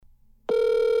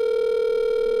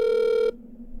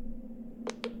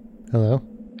Hello?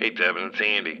 Hey Devon, it's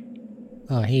Andy.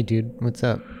 Oh, hey, dude. What's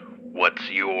up? What's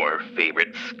your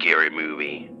favorite scary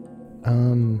movie?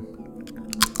 Um,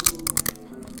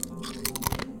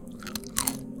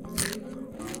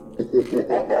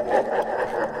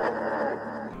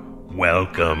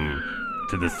 Welcome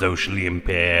to the socially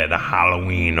impaired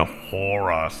Halloween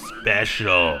horror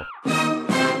special.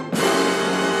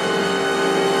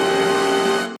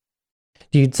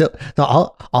 dude, so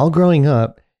all growing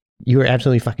up, you were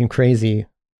absolutely fucking crazy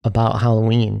about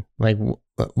Halloween. Like,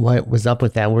 what was up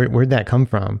with that? Where'd that come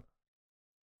from?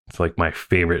 It's like my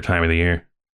favorite time of the year.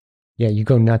 Yeah, you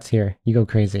go nuts here. You go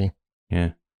crazy.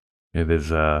 Yeah, it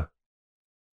is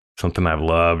something I've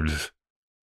loved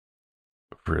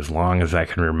for as long as I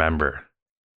can remember.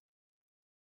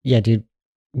 Yeah, dude.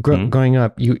 Hmm? Growing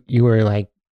up, you were like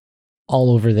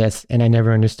all over this, and I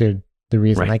never understood the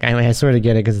reason. Right. Like, I sort of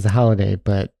get it because it's a holiday,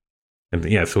 but And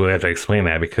yeah, so we have to explain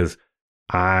that because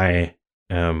I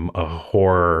am a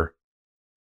horror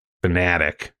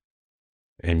fanatic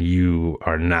and you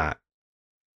are not.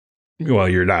 Well,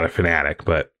 you're not a fanatic,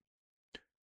 but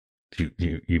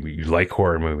you like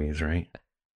horror movies, right?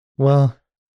 well,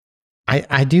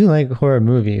 I do like horror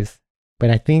movies, but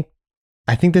I think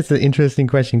that's an interesting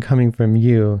question coming from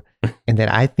you, and that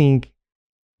I think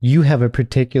you have a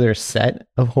particular set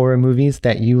of horror movies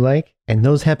that you like, and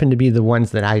those happen to be the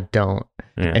ones that I don't.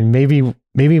 Yeah. And maybe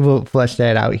we'll flesh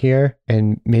that out here,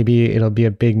 and maybe it'll be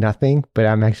a big nothing. But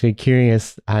I'm actually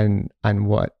curious on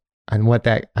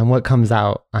what comes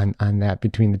out on that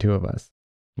between the two of us.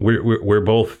 We're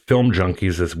both film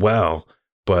junkies as well,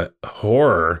 but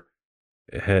horror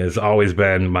has always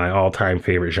been my all-time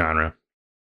favorite genre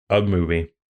of movie.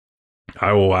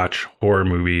 I will watch horror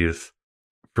movies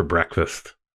for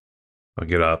breakfast. I'll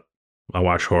get up, I'll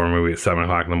watch a horror movie at 7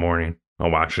 o'clock in the morning.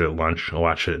 I'll watch it at lunch. I'll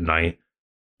watch it at night.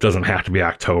 Doesn't have to be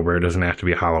October. It doesn't have to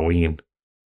be Halloween.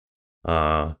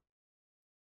 Uh,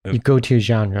 You go to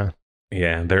genre.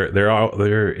 yeah,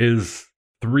 there is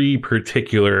three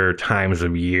particular times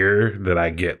of year that I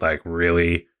get like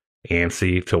really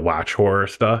antsy to watch horror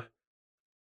stuff.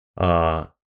 Uh,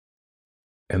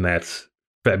 and that's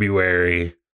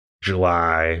February,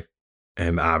 July,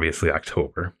 and obviously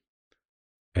October.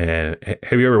 And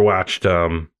have you ever watched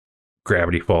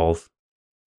Gravity Falls?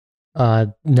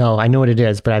 No, I know what it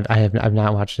is, but I've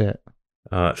not watched it.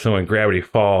 So in Gravity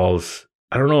Falls,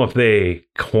 I don't know if they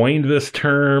coined this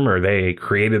term or they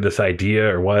created this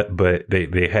idea or what, but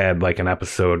they had like an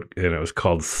episode and it was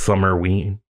called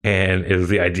Summerween. And it was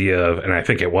the idea of, and I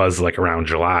think it was like around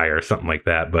July or something like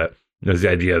that, but it was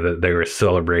the idea that they were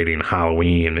celebrating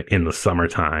Halloween in the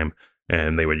summertime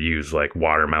and they would use like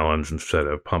watermelons instead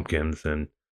of pumpkins and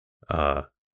uh,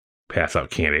 pass out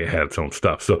candy. It had its own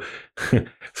stuff. So,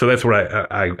 so that's what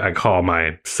I call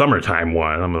my summertime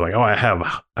one. I'm like, oh, I have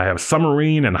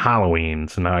Summerween and Halloween.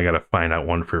 So now I got to find out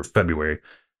one for February.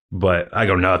 But I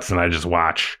go nuts and I just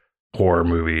watch horror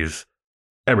movies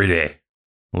every day,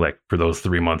 like for those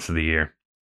 3 months of the year.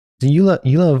 So you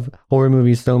love horror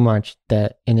movies so much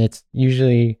that, and it's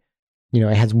usually,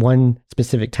 it has one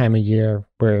specific time of year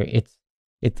where it's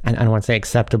I don't want to say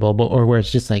acceptable, but or where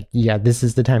it's just like, yeah, this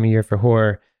is the time of year for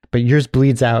horror. But yours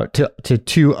bleeds out to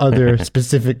two other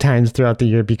specific times throughout the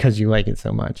year because you like it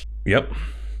so much. Yep.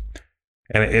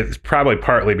 And it's probably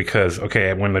partly because,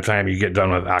 okay, when the time you get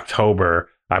done with October,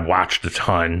 I've watched a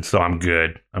ton, so I'm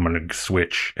good. I'm going to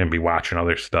switch and be watching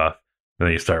other stuff. And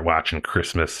then you start watching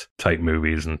Christmas type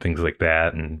movies and things like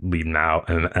that and leading out.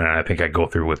 And I think I go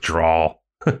through withdrawal.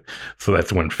 So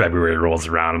that's when February rolls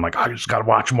around. I'm like, I just got to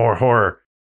watch more horror.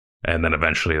 And then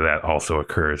eventually that also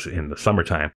occurs in the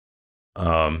summertime.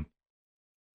 Um,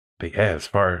 but yeah, as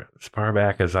far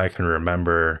back as I can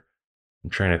remember, I'm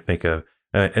trying to think of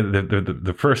and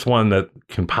the first one that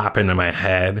can pop into my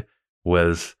head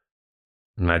was,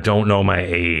 and I don't know my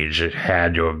age. It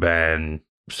had to have been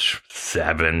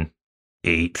 7,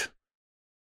 8,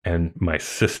 and my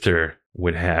sister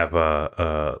would have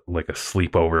a like a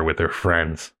sleepover with her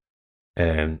friends,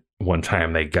 and one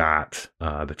time they got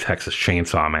the Texas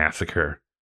Chainsaw Massacre,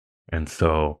 and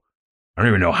so I don't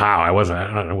even know how. I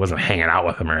wasn't hanging out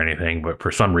with them or anything, but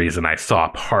for some reason I saw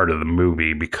part of the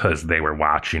movie because they were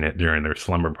watching it during their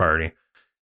slumber party,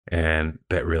 and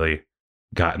that really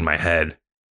got in my head.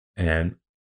 And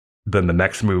then the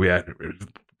next movie I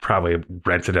probably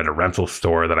rented at a rental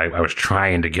store that I was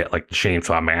trying to get like the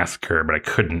Chainsaw Massacre, but I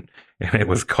couldn't, and it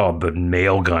was called the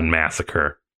Nail Gun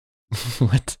Massacre.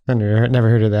 What? I never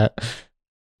heard of that.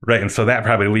 Right, and so that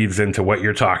probably leads into what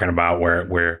you're talking about,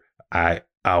 where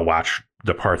I'll watch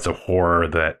the parts of horror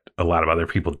that a lot of other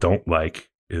people don't like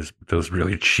is those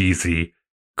really cheesy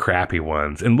crappy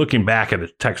ones. And looking back at the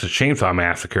Texas Chainsaw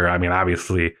Massacre, I mean,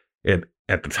 obviously, it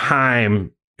at the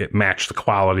time it matched the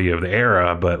quality of the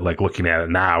era, but like looking at it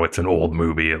now, it's an old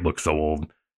movie. It looks old,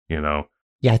 you know.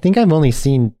 Yeah, I think I've only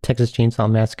seen Texas Chainsaw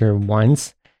Massacre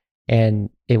once, and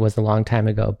it was a long time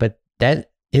ago. But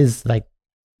that is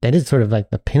sort of like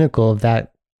the pinnacle of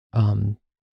that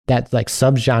that like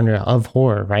subgenre of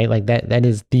horror, right? Like that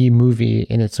is the movie,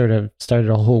 and it sort of started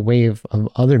a whole wave of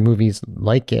other movies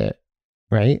like it,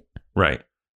 right? Right.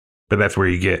 But that's where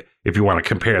you get, if you want to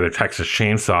compare the Texas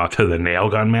Chainsaw to the Nail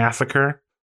Gun Massacre,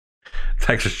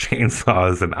 Texas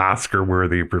Chainsaw is an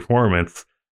Oscar-worthy performance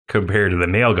compared to the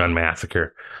Nail Gun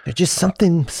Massacre. There's just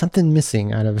something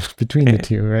missing out of between the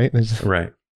two, right?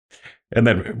 Right. And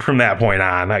then from that point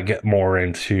on, I get more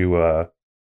into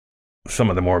some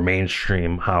of the more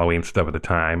mainstream Halloween stuff at the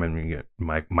time, and you get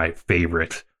my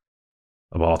favorite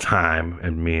of all time,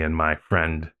 and me and my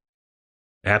friend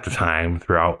at the time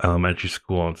throughout elementary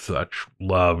school and such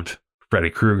loved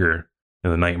Freddy Krueger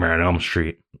and the Nightmare on Elm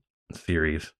Street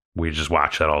series. We just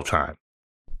watched that all the time.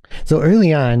 So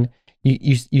early on,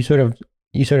 you sort of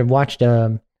watched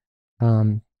probably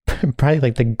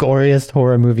like the goriest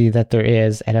horror movie that there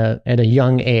is at a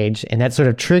young age, and that sort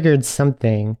of triggered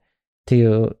something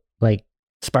to like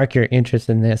spark your interest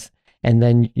in this. And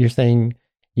then you're saying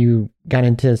you got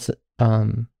into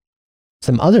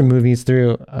some other movies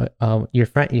through your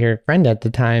friend at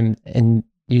the time, and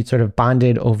you sort of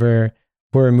bonded over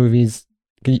horror movies.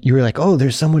 You were like, oh,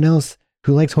 there's someone else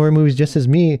who likes horror movies just as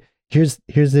me. Here's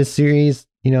this series,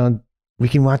 you know, we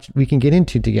can get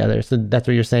into together. So that's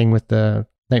what you're saying with the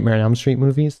Nightmare on Elm Street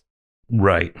movies?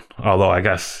 Right. Although I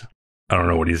guess I don't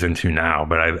know what he's into now,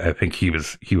 but I think he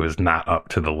was not up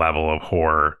to the level of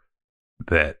horror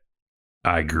that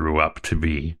I grew up to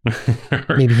be.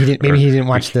 Maybe he didn't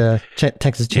watch the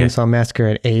Texas Chainsaw Massacre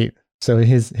at 8, so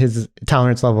his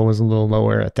tolerance level was a little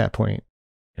lower at that point.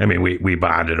 I mean, we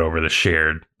bonded over the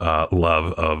shared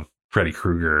love of Freddy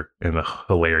Krueger and the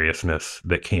hilariousness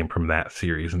that came from that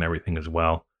series and everything as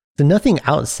well. So nothing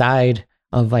outside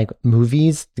of like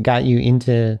movies got you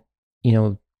into, you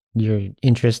know, your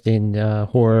interest in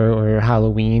horror or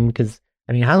Halloween? Because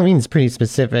I mean, Halloween is pretty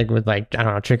specific with like, I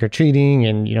don't know, trick or treating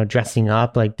and, you know, dressing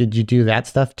up. Like, did you do that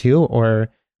stuff too, or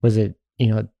was it, you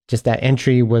know, just that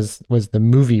entry was the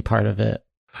movie part of it?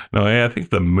 No, I think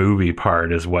the movie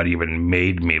part is what even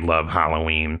made me love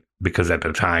Halloween, because at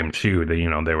the time too, you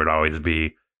know, there would always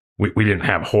be, we didn't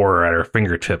have horror at our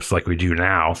fingertips like we do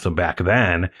now. So back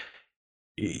then,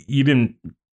 you didn't,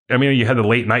 I mean, you had the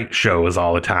late night shows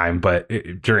all the time, but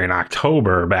during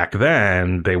October back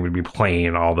then, they would be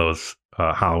playing all those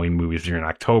Halloween movies during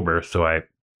October. So I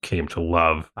came to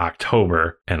love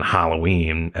October and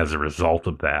Halloween as a result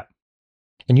of that.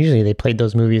 And usually they played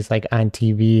those movies like on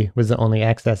TV was the only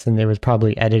access, and they was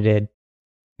probably edited.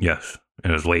 Yes,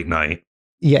 it was late night.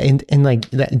 Yeah, and like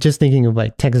that, just thinking of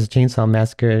like Texas Chainsaw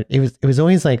Massacre, it was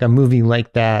always like a movie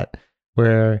like that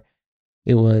where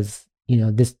it was, you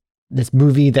know, this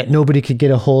movie that nobody could get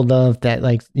a hold of, that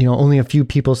like, you know, only a few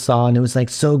people saw, and it was like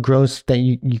so gross that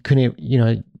you couldn't, you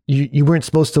know, you weren't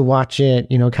supposed to watch it,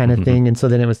 you know, kind of thing. And so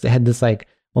then it had this like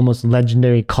almost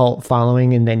legendary cult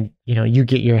following, and then, you know, you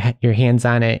get your hands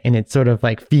on it, and it sort of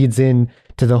like feeds in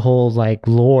to the whole like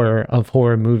lore of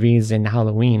horror movies and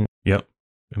Halloween. Yep.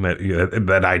 And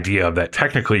that idea of that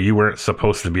technically you weren't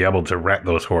supposed to be able to rent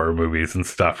those horror movies and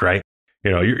stuff, right?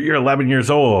 You know, you're 11 years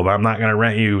old. I'm not going to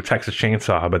rent you Texas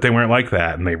Chainsaw, but they weren't like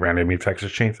that, and they rented me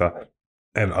Texas Chainsaw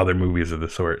and other movies of the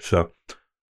sort. So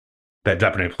that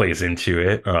definitely plays into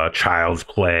it. Child's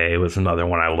Play was another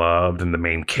one I loved, and the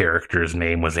main character's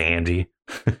name was Andy.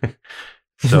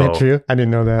 Is that true? I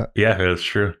didn't know that. Yeah, it was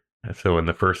true. So in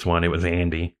the first one, it was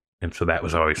Andy, and so that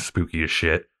was always spooky as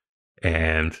shit.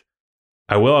 And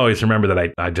I will always remember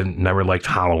that I never liked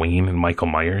Halloween and Michael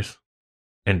Myers.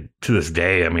 And to this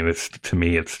day, I mean,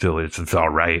 it's all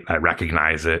right. I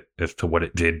recognize it as to what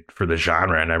it did for the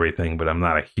genre and everything, but I'm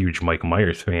not a huge Michael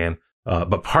Myers fan.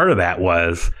 But part of that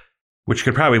was, which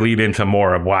could probably lead into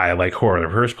more of why I like horror in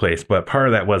the first place, but part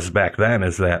of that was back then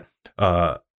is that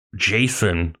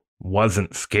Jason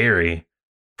wasn't scary.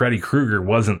 Freddy Krueger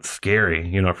wasn't scary.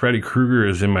 You know, Freddy Krueger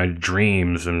is in my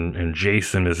dreams, and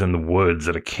Jason is in the woods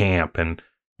at a camp, and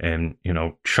you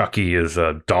know, Chucky is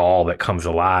a doll that comes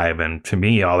alive. And to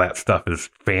me, all that stuff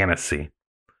is fantasy,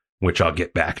 which I'll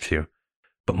get back to.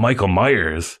 But Michael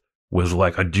Myers was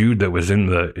like a dude that was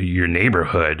in your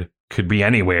neighborhood, could be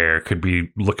anywhere, could be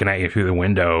looking at you through the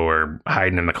window or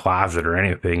hiding in the closet or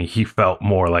anything. He felt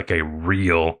more like a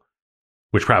real,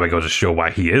 which probably goes to show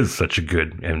why he is such a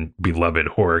good and beloved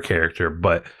horror character.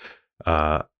 But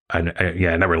I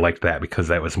never liked that because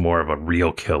that was more of a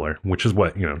real killer, which is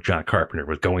what, John Carpenter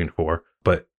was going for.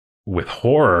 But with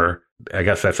horror, I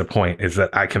guess that's the point, is that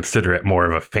I consider it more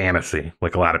of a fantasy.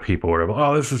 Like a lot of people are,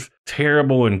 oh, this is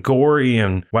terrible and gory,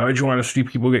 and why would you want to see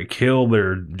people get killed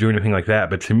or do anything like that?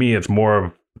 But to me, it's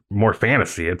more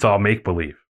fantasy. It's all make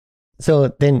believe. So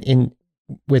then,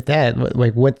 with that,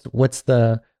 like what's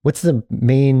the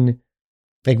main,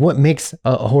 like what makes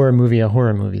a horror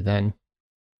movie then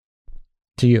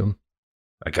to you?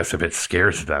 I guess if it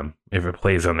scares them, if it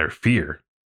plays on their fear.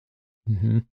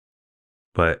 Mm-hmm.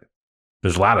 But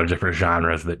there's a lot of different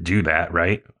genres that do that,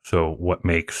 right? So what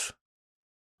makes,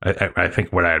 I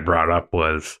think what I had brought up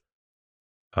was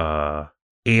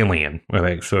Alien. I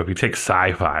think so. If you take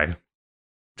sci-fi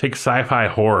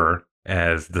horror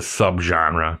as the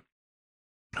subgenre.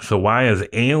 So why is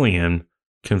Alien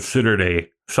considered a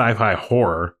sci-fi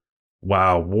horror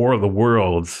while War of the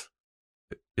Worlds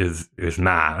is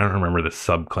not? I don't remember the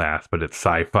subclass, but it's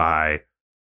sci-fi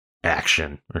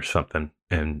action or something.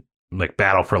 And like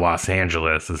Battle for Los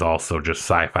Angeles is also just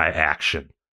sci-fi action.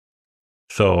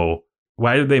 So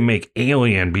why did they make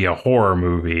Alien be a horror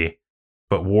movie,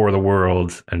 but War of the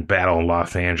Worlds and Battle in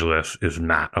Los Angeles is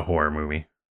not a horror movie?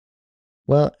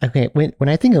 Well, okay, when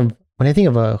I think of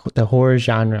the horror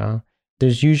genre,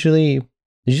 there's usually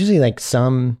like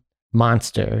some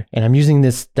monster, and I'm using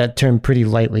that term pretty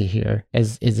lightly here,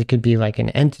 as it could be like an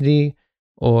entity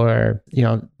or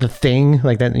the thing,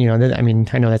 like that. I mean,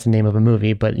 I know that's the name of a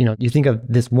movie, but you think of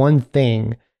this one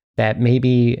thing that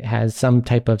maybe has some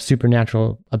type of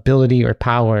supernatural ability or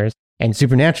powers, and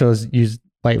supernatural is used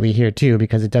lightly here too,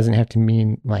 because it doesn't have to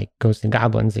mean like ghosts and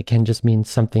goblins. It can just mean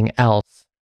something else,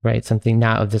 right? Something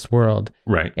not of this world.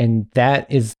 Right. And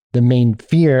that is the main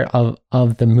fear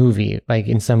of the movie, like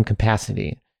in some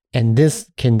capacity. And this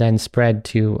can then spread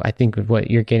to, I think what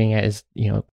you're getting at is,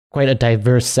 quite a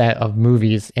diverse set of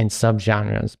movies and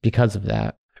subgenres because of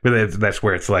that. But that's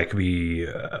where it's like the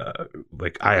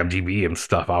like IMDb and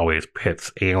stuff always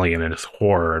pits Alien as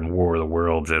horror and War of the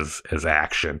Worlds as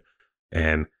action.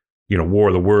 And War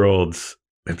of the Worlds,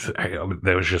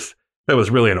 that was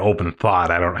really an open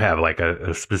thought. I don't have like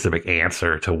a specific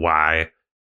answer to why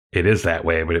it is that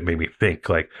way, but it made me think,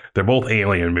 like, they're both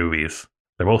alien movies.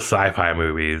 They're both sci-fi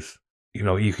movies.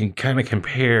 You can kind of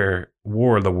compare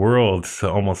War of the Worlds to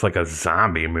almost like a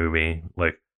zombie movie.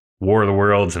 Like War of the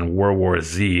Worlds and World War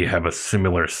Z have a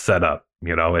similar setup.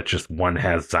 It's just one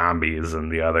has zombies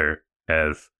and the other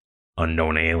has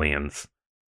unknown aliens.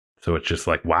 So it's just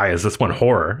like, why is this one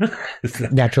horror?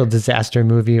 Natural disaster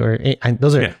movie, or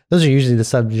those are usually the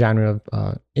subgenre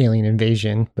of alien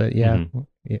invasion. But yeah,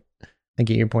 I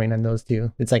get your point on those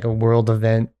too. It's like a world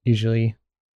event usually.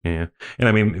 Yeah, and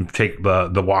I mean, take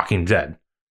the Walking Dead.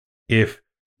 If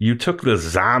you took the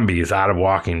zombies out of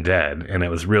Walking Dead, and it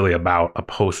was really about a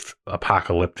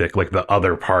post-apocalyptic, like the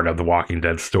other part of the Walking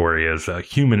Dead story is a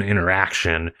human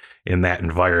interaction in that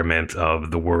environment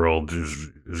of the world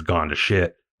is gone to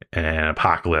shit and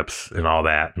apocalypse and all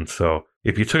that. And so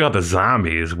if you took out the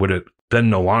zombies, would it then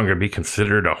no longer be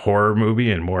considered a horror movie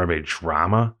and more of a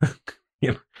drama?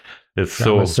 It's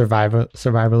drama,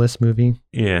 survivalist movie.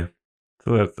 Yeah.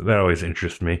 So that always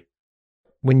interests me.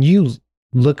 When you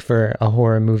look for a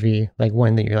horror movie, like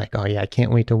one that you're like, oh yeah, I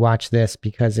can't wait to watch this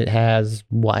because it has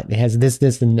what? It has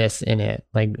this, and this in it.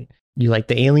 Like, you like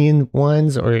the alien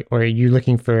ones, or are you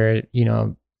looking for,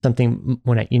 something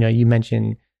when you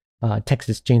mentioned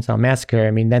Texas Chainsaw Massacre?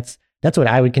 I mean, that's what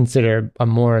I would consider a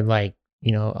more like,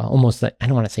 almost like, I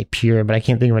don't want to say pure, but I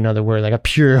can't think of another word, like a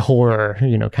pure horror,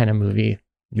 kind of movie.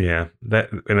 Yeah,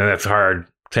 that's hard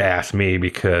to ask me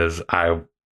because I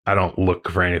don't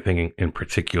look for anything in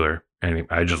particular, and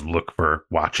I just look for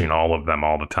watching all of them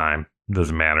all the time. It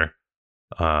doesn't matter.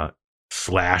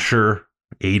 Slasher,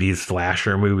 80s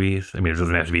slasher movies. I mean, it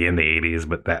doesn't have to be in the 80s,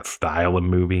 but that style of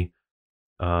movie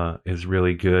is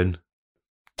really good.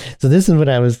 So this is what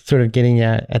I was sort of getting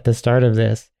at the start of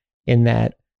this, in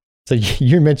that, so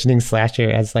you're mentioning slasher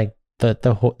as like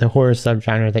the horror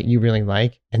subgenre that you really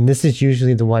like, and this is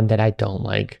usually the one that I don't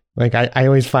like. Like I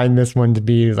always find this one to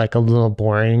be like a little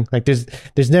boring. Like there's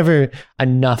never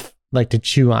enough like to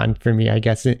chew on for me, I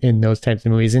guess, in those types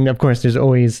of movies. And of course, there's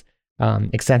always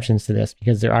exceptions to this,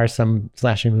 because there are some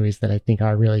slasher movies that I think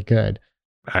are really good.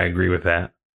 I agree with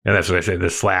that, and that's what I say. The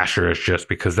slasher is just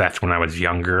because that's when I was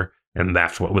younger and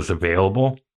that's what was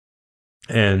available.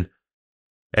 And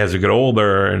as I get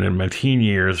older and in my teen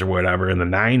years or whatever, in the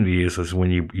 90s is when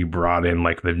you brought in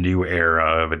like the new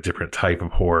era of a different type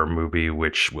of horror movie,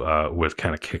 which was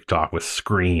kind of kicked off with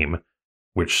Scream,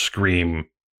 which Scream,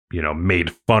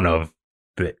 made fun of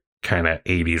the kind of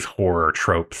 80s horror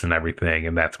tropes and everything,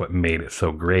 and that's what made it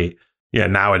so great. Yeah,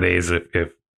 nowadays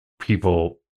if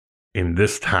people in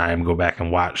this time go back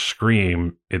and watch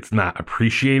Scream, it's not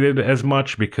appreciated as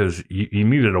much because you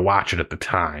needed to watch it at the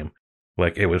time.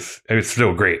 Like it was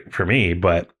still great for me,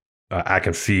 but I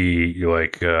can see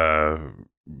like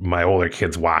my older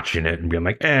kids watching it and being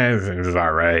like, this is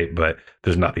all right, but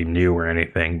there's nothing new or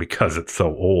anything because it's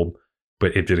so old.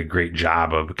 But it did a great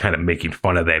job of kind of making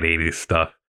fun of that 80s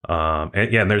stuff.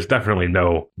 And there's definitely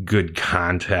no good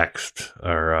context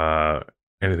or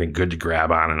anything good to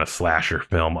grab on in a slasher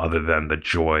film other than the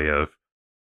joy of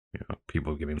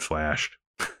people getting slashed.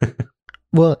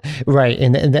 Well, right,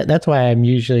 and that's why I'm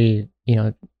usually,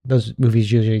 those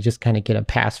movies usually just kind of get a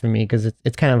pass for me because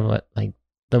it's kind of like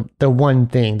the one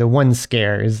thing, the one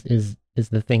scare is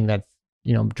the thing that's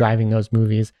driving those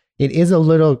movies. It is a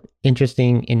little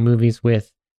interesting in movies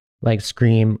with like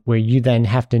Scream, where you then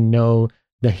have to know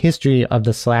the history of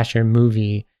the slasher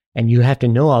movie, and you have to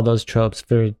know all those tropes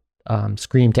for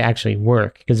Scream to actually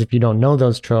work. Because if you don't know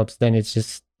those tropes, then it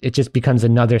just becomes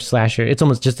another slasher. It's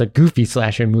almost just a goofy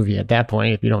slasher movie at that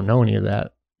point if you don't know any of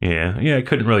that. Yeah, I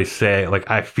couldn't really say. Like,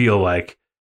 I feel like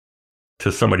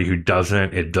to somebody who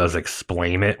doesn't, it does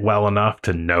explain it well enough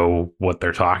to know what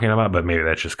they're talking about. But maybe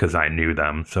that's just because I knew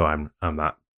them, so I'm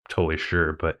not totally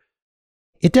sure. But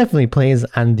it definitely plays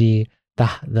on the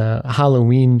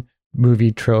Halloween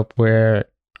movie trope where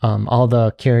all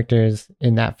the characters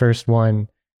in that first one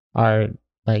are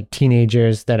like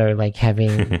teenagers that are like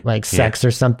having like sex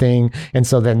or something, and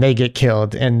so then they get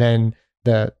killed, and then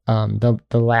the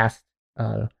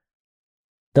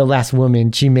last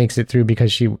woman, she makes it through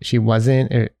because she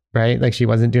wasn't, right, like she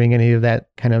wasn't doing any of that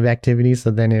kind of activity,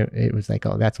 so then it was like,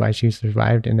 oh, that's why she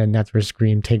survived, and then that's where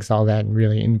Scream takes all that and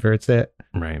really inverts it.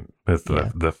 Right, that's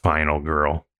the final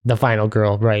girl. The final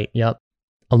girl, right? Yep.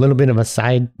 A little bit of a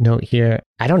side note here.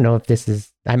 I don't know if this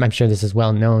is, I'm sure this is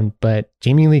well known, but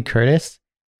Jamie Lee Curtis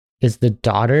is the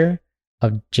daughter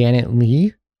of Janet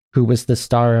Leigh, who was the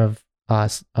star of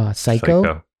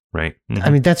Psycho. Right. Mm-hmm. I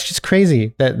mean, that's just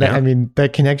crazy. I mean,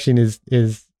 that connection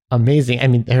is amazing. I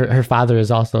mean, her father is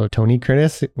also Tony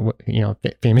Curtis,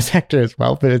 famous actor as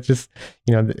well. But it's just,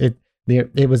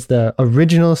 it was the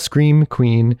original Scream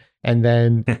queen, and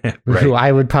then right. who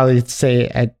I would probably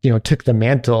say took the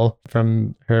mantle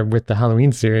from her with the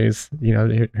Halloween series.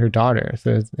 Her daughter.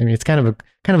 So it's kind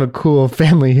of a cool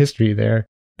family history there.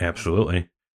 Absolutely.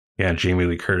 Yeah, Jamie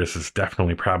Lee Curtis is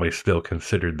definitely probably still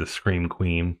considered the Scream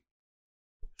queen.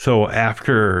 So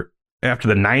after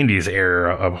the 90s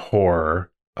era of horror,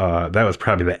 that was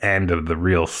probably the end of the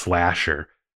real slasher,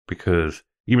 because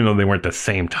even though they weren't the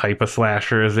same type of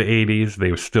slasher as the 80s,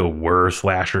 they still were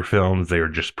slasher films. They were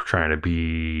just trying to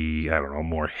be, I don't know,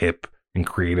 more hip and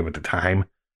creative at the time.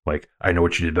 Like, I Know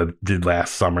What You Did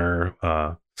Last Summer,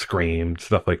 Scream,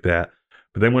 stuff like that.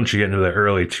 But then once you get into the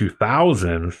early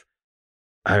 2000s,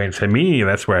 I mean, to me,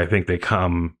 that's where I think they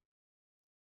come.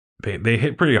 They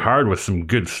hit pretty hard with some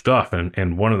good stuff,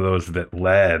 and one of those that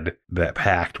led that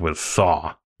pact was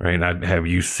Saw, right? Now, have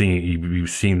you seen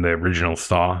the original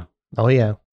Saw? Oh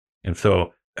yeah. And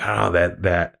so I don't know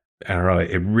that I don't know.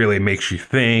 It really makes you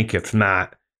think. It's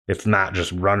not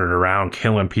just running around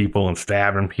killing people and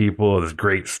stabbing people. It's a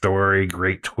great story,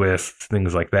 great twists,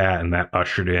 things like that, and that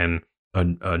ushered in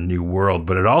a new world.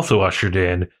 But it also ushered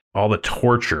in all the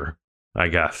torture, I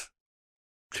guess,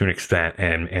 to an extent,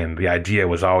 and the idea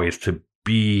was always to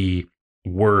be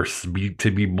worse,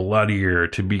 to be bloodier,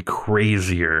 to be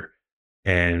crazier,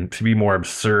 and to be more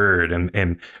absurd,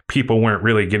 and people weren't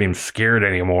really getting scared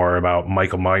anymore about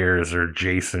Michael Myers or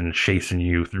Jason chasing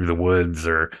you through the woods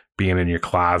or being in your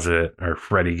closet or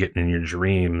Freddy getting in your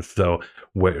dreams. So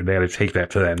they had to take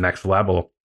that to that next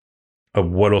level of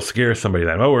what'll scare somebody.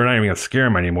 Then, we're not even gonna scare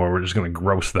them anymore, we're just gonna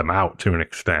gross them out to an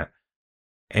extent.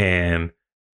 And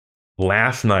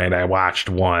last night I watched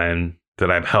one that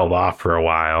I've held off for a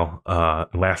while.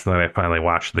 Last night I finally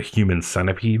watched The Human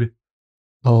Centipede.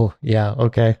 Oh, yeah.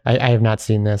 Okay. I have not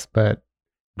seen this, but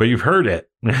you've heard it.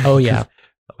 Oh, yeah.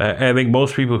 I think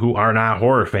most people who are not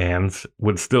horror fans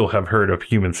would still have heard of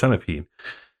Human Centipede.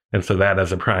 And so that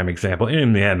is a prime example.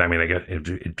 In the end, I mean, I guess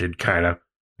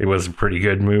it was a pretty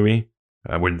good movie.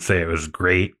 I wouldn't say it was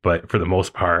great, but for the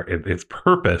most part, its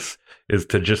purpose is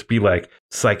to just be like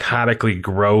psychotically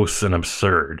gross and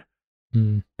absurd.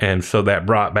 Mm. And so that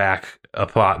brought back a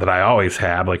thought that I always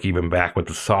had, like even back with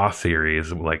the Saw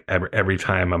series, like every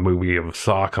time a movie of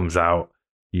Saw comes out,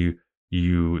 they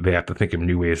have to think of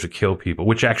new ways to kill people,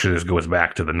 which actually just goes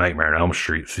back to the Nightmare on Elm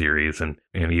Street series and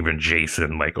even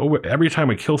Jason. Like, every time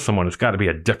we kill someone, it's got to be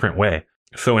a different way.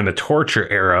 So in the torture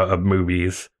era of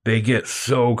movies, they get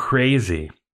so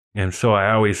crazy. And so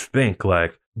I always think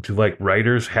like, do like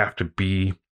writers have to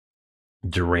be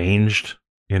deranged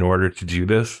in order to do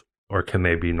this, or can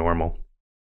they be normal?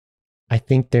 I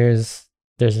think there's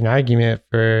an argument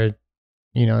for,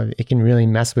 it can really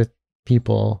mess with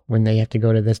people when they have to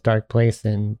go to this dark place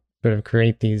and sort of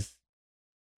create these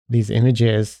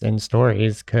images and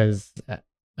stories. Because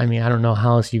I mean, I don't know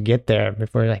how else you get there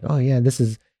before you're like, oh yeah, this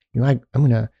is, I'm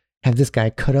gonna have this guy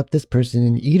cut up this person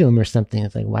and eat him or something.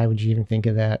 It's like, why would you even think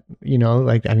of that?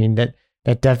 Like, I mean, that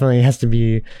definitely has to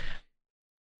be,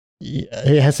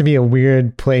 it has to be a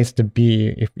weird place to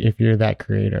be if you're that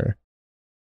creator.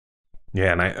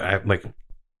 Yeah, and I like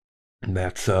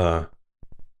that's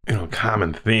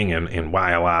common thing, and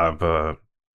why a lot of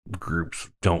groups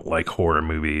don't like horror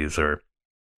movies, or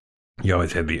you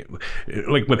always had the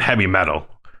like with heavy metal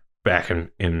back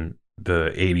in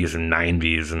the 80s and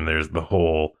 90s, and there's the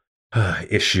whole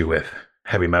issue with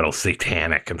heavy metal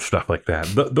satanic and stuff like that.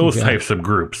 Those Yeah. types of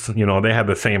groups, they have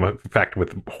the same effect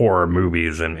with horror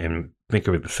movies, and think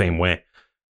of it the same way.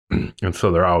 And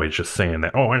so they're always just saying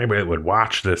that, oh, anybody that would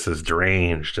watch this is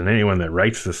deranged, and anyone that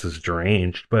writes this is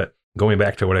deranged. But going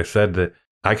back to what I said, that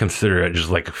I consider it just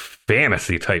like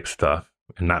fantasy type stuff,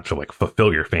 and not to like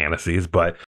fulfill your fantasies,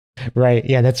 but Right.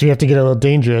 Yeah, that's where you have to get a little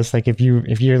dangerous. Like if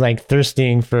you're like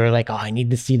thirsting for like, oh, I need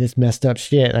to see this messed up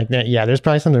shit like that. Yeah, there's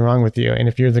probably something wrong with you. And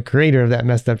if you're the creator of that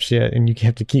messed up shit and you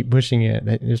have to keep pushing it,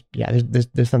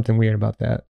 there's something weird about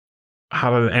that.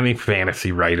 how does any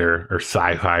fantasy writer or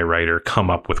sci-fi writer come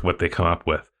up with what they come up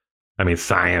with? I mean,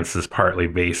 science is partly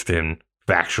based in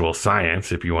factual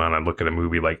science. If you want to look at a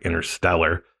movie like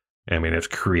Interstellar, I mean, it's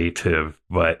creative,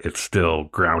 but it's still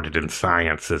grounded in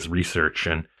science as research.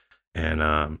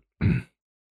 And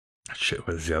shit,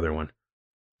 what is the other one?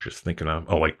 Just thinking of,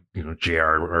 oh, like,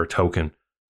 J.R.R. Tolkien,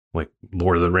 like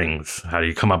Lord of the Rings. How do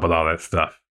you come up with all that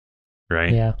stuff,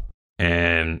 right? Yeah.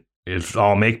 And it's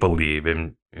all make believe,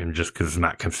 and just because it's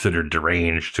not considered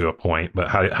deranged to a point. But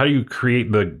how do you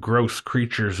create the gross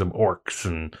creatures of orcs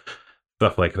and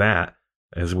stuff like that,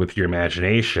 as with your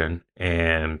imagination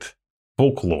and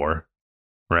folklore,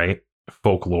 right?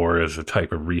 Folklore is a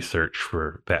type of research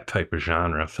for that type of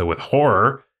genre. So with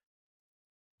horror,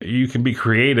 you can be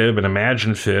creative and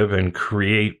imaginative and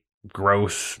create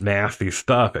gross, nasty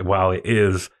stuff. While it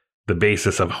is the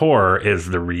basis of horror is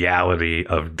the reality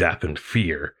of death and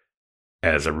fear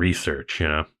as a research.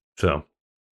 So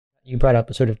You brought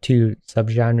up sort of two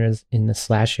subgenres in the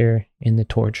slasher and the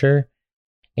torture.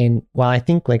 And while I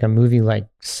think like a movie like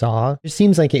Saw, it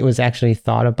seems like it was actually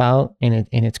thought about and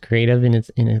it's creative in its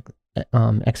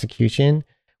execution.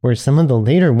 Where some of the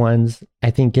later ones, I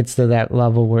think, gets to that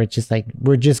level where it's just like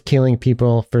we're just killing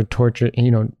people for torture,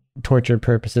 torture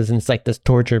purposes, and it's like this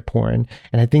torture porn.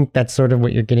 And I think that's sort of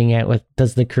what you're getting at with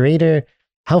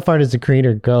how far does the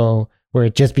creator go where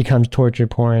it just becomes torture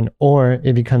porn, or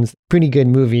it becomes pretty good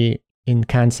movie in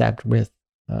concept with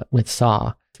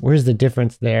Saw? Where's the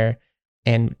difference there?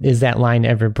 And is that line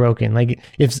ever broken? Like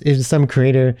if some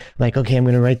creator like, okay, I'm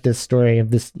going to write this story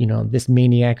of this, this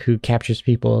maniac who captures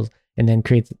people and then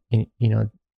creates,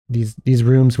 these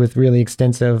rooms with really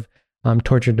extensive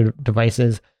torture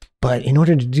devices. But in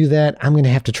order to do that, I'm going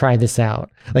to have to try this out.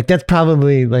 Like that's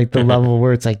probably like the level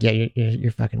where it's like, yeah,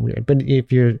 you're fucking weird. But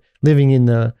if you're living in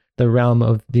the realm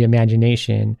of the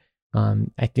imagination,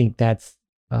 I think that's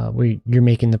where you're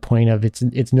making the point of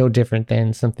it's no different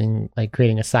than something like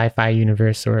creating a sci-fi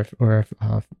universe or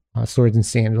swords and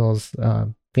sandals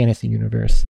fantasy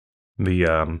universe.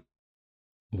 the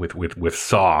with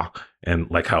Saw, and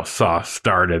like how Saw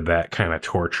started that kind of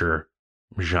torture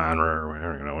genre, or I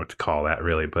don't even know what to call that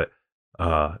really, but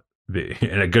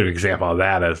and a good example of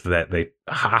that is that they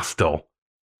Hostel.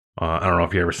 I don't know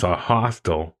if you ever saw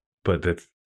Hostel, but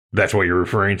that's what you're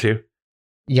referring to.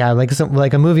 Yeah, like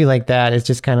a movie like that, it's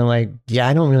just kind of like, yeah,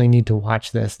 I don't really need to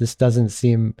watch this. This doesn't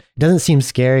seem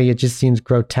scary. It just seems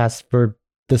grotesque for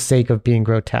the sake of being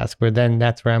grotesque. Where then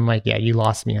that's where I'm like, yeah, you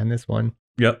lost me on this one.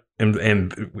 Yep,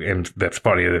 and that's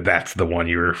funny that that's the one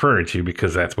you're referring to,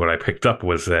 because that's what I picked up,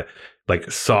 was that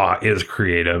like Saw is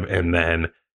creative, and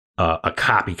then a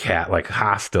copycat like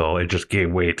Hostel, it just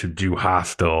gave way to do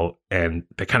Hostel, and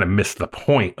they kind of missed the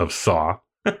point of Saw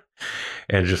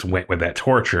and just went with that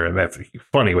torture. And that's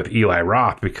funny with Eli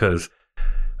Roth, because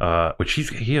which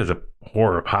he has a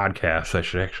horror podcast I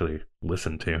should actually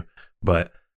listen to.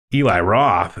 But Eli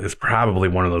Roth is probably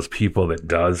one of those people that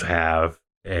does have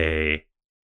a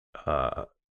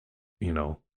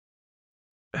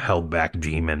held back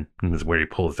demon, and is where he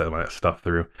pulls that stuff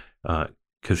through,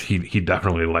 because he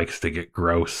definitely likes to get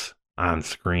gross on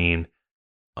screen.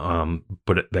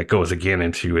 But that goes again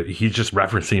into it. He's just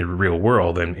referencing the real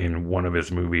world, and in one of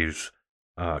his movies,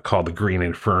 called The Green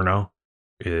Inferno.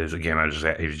 Is again,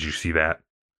 did you see that?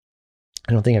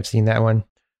 I don't think I've seen that one.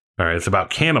 All right, it's about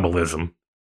cannibalism,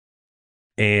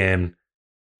 and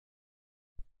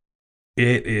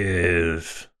it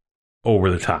is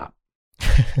over the top.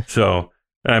 So,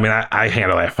 I mean, I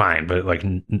handle that fine, but like,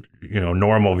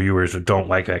 normal viewers that don't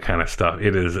like that kind of stuff,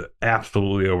 it is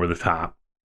absolutely over the top.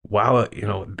 While,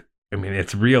 I mean,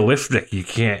 it's realistic. You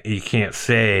can't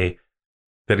say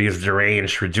that he's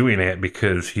deranged for doing it,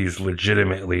 because he's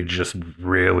legitimately just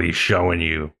really showing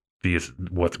you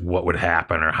what would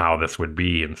happen or how this would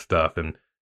be and stuff. And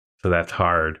so that's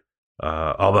hard.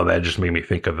 Although that just made me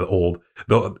think of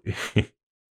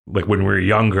like when we were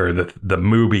younger, the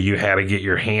movie you had to get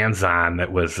your hands on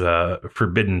that was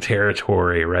forbidden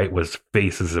territory, right? Was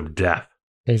Faces of Death.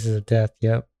 Faces of Death,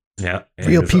 yep. Yeah.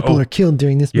 Real people are killed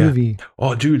during this movie.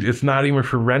 Oh, dude, it's not even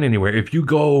for rent anywhere. If you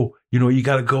go, you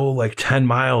got to go like 10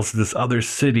 miles to this other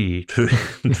city to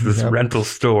this rental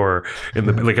store.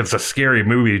 Like, it's a scary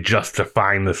movie just to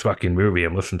find this fucking movie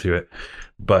and listen to it,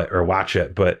 or watch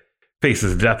it. But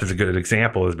Faces of Death is a good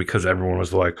example, is because everyone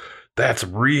was like, that's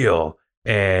real.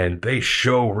 And they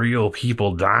show real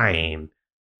people dying.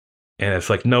 And it's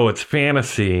like, no, it's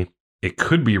fantasy. It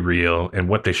could be real. And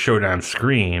what they showed on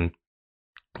screen,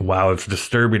 while it's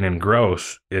disturbing and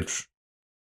gross, it's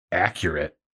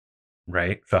accurate,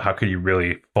 right? So how could you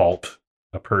really fault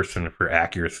a person for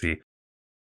accuracy?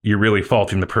 You're really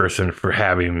faulting the person for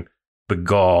having the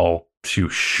gall to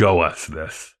show us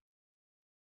this.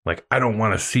 Like, I don't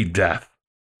want to see death.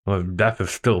 Well, death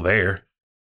is still there.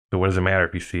 So what does it matter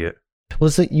if you see it? Well,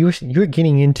 so you're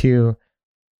getting into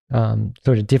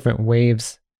sort of different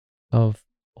waves of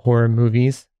horror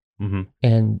movies. Mm-hmm.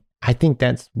 And I think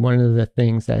that's one of the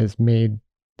things that has made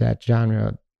that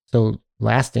genre so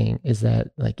lasting, is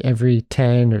that like every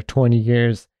 10 or 20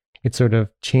 years, it sort of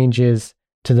changes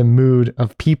to the mood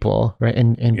of people, right?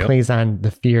 And Yep. plays on the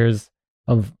fears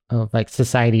of like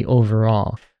society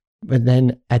overall. But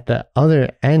then at the other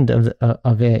end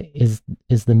of it is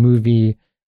the movie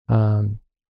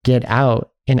Get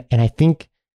Out. And I think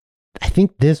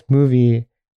this movie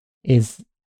is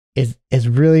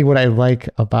really what I like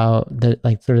about the,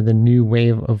 like, sort of the new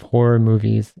wave of horror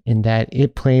movies, in that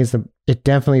it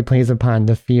definitely plays upon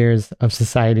the fears of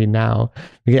society now.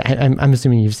 I'm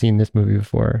assuming you've seen this movie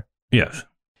before. Yes.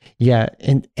 Yeah,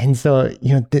 and so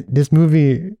this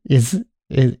movie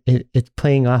it's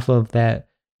playing off of that,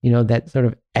 that sort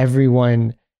of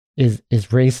everyone is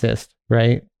racist,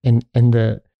 right? And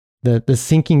the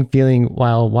sinking feeling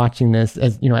while watching this,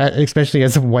 as especially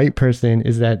as a white person,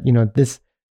 is that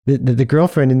the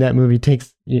girlfriend in that movie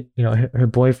takes her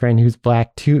boyfriend who's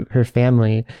black to her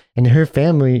family, and her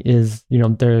family is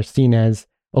they're seen as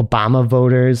Obama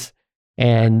voters,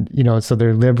 and so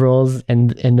they're liberals,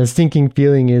 and the sinking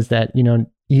feeling is that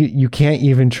you can't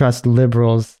even trust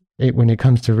liberals when it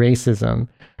comes to racism,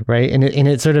 right? And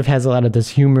it sort of has a lot of this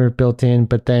humor built in,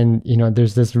 but then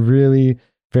there's this really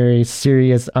very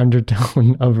serious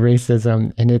undertone of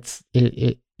racism, and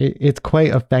it's quite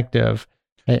effective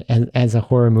as a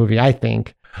horror movie, I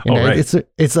think. Right.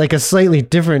 It's like a slightly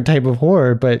different type of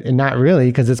horror, but not really,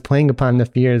 because it's playing upon the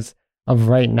fears of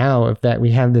right now, of that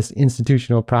we have this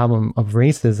institutional problem of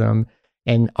racism,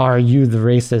 and are you the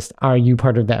racist? Are you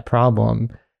part of that problem?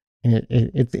 And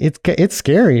it's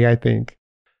scary, I think.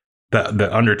 The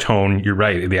undertone, you're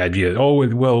right. The idea,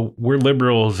 well, we're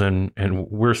liberals and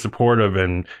we're supportive,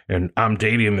 and I'm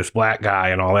dating this black guy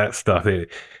and all that stuff. It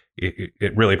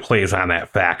really plays on that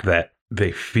fact that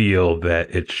they feel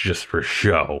that it's just for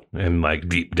show, and like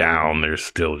deep down, there's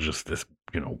still just this,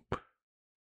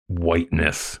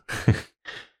 whiteness.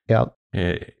 Yep.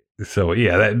 So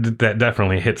yeah, that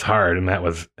definitely hits hard, and that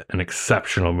was an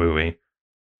exceptional movie.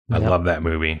 I love that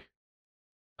movie.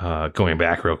 Going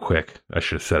back real quick, I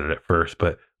should have said it at first,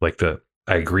 but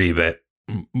I agree that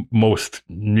most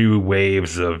new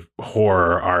waves of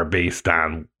horror are based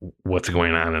on what's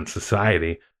going on in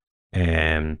society,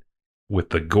 and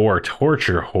with the gore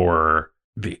torture horror,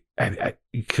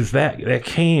 because that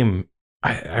came.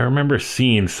 I remember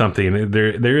seeing something.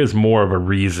 There is more of a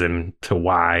reason to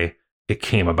why it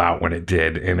came about when it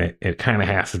did, and it kind of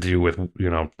has to do with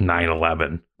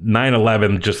 9/11.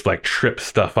 9/11 just like tripped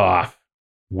stuff off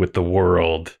with the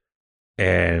world,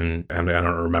 and I don't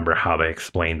remember how they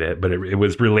explained it, but it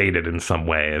was related in some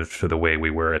way as to the way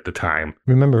we were at the time.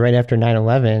 Remember, right after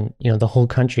 9/11, the whole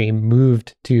country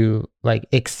moved to like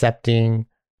accepting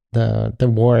the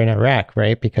war in Iraq,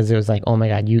 right? Because it was like, oh my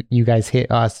God, you guys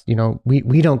hit us.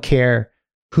 We don't care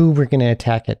who we're going to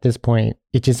attack at this point.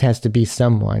 It just has to be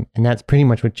someone, and that's pretty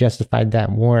much what justified that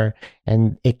war.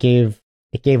 And it gave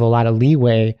a lot of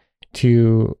leeway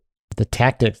to the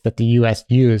tactics that the U.S.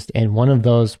 used, and one of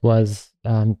those was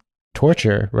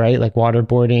torture, right? Like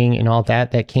waterboarding and all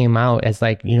that. That came out as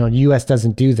like, the U.S.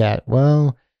 doesn't do that.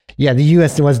 Well, yeah, the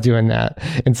U.S. was doing that,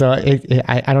 and so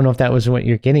I don't know if that was what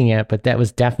you're getting at, but that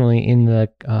was definitely in the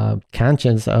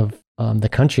conscience of the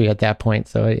country at that point.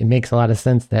 So it makes a lot of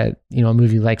sense that a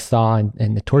movie like Saw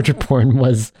and the torture porn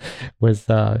was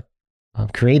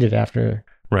created after.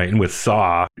 Right, and with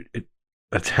Saw, it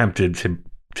attempted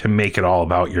to make it all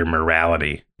about your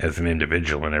morality as an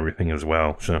individual and everything as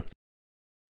well. So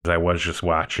I was just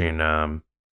watching a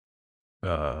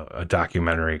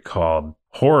documentary called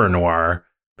Horror Noir: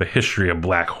 The History of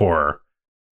Black Horror,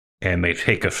 and they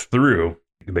take us through.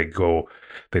 They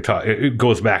talk. It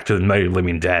goes back to the Night of the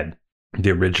Living Dead,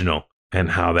 the original, and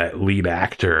how that lead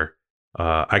actor.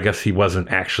 I guess he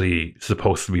wasn't actually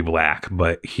supposed to be black,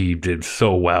 but he did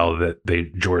so well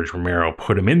that George Romero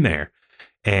put him in there.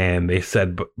 And they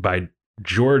said by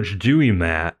George doing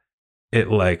that,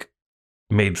 it like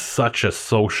made such a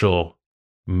social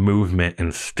movement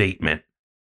and statement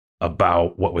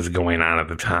about what was going on at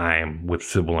the time with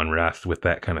civil unrest, with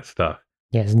that kind of stuff.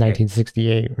 Yeah, it's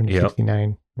 1968 or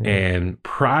 69. Yep. And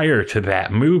prior to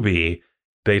that movie,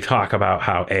 they talk about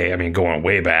how, going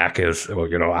way back is,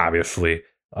 obviously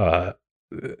all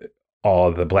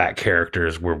of the black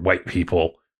characters were white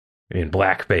people in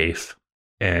blackface,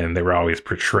 and they were always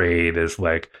portrayed as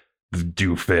like the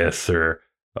doofus or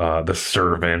the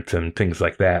servant and things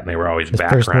like that, and they were always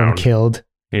background. First one killed.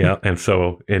 Yeah, and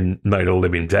so in Night of the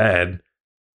Living Dead,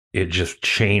 it just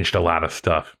changed a lot of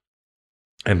stuff.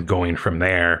 And going from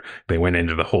there, they went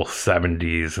into the whole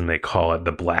 70s, and they call it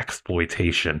the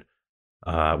blaxploitation,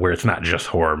 where it's not just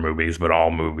horror movies, but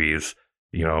all movies,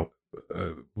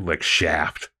 like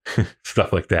Shaft,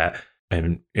 stuff like that.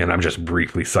 And I'm just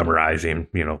briefly summarizing,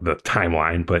 the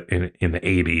timeline. But in the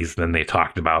 80s, then they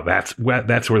talked about that's where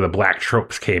the black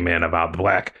tropes came in, about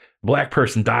the black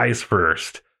person dies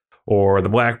first, or the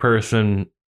black person,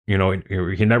 he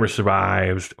never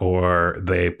survives, or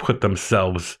they put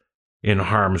themselves in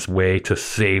harm's way to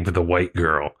save the white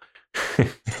girl.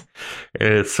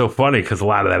 It's so funny because a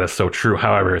lot of that is so true.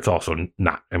 However, it's also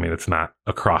not. It's not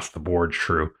across the board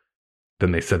true.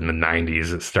 Then they said in the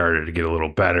 90s it started to get a little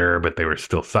better, but they were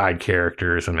still side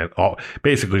characters, and it all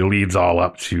basically leads all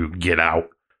up to Get Out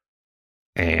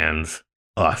and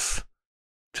Us,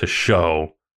 to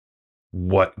show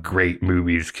what great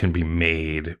movies can be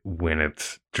made when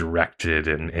it's directed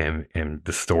and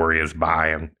the story is by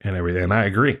and everything. And I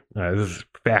agree. This is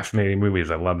fascinating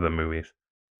movies. I love the movies.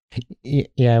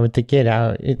 Yeah, with the Get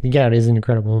Out, Get Out is an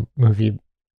incredible movie,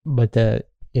 but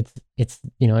it's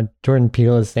Jordan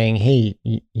Peele is saying, hey,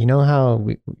 you know how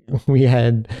we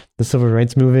had the civil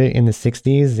rights movement in the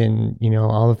 60s, and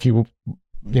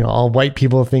all white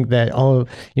people think that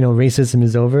racism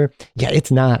is over. Yeah,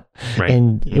 it's not. Right.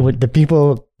 And the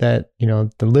people that the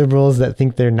liberals that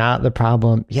think they're not the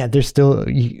problem, yeah,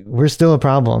 we're still a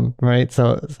problem, right?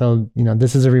 So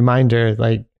this is a reminder,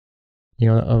 like,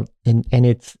 and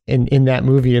it's in that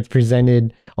movie, it's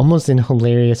presented almost in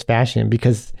hilarious fashion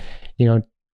because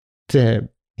to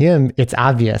him it's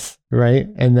obvious, right?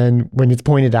 And then when it's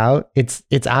pointed out, it's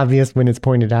obvious when it's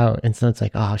pointed out, and so it's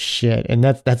like, oh shit. And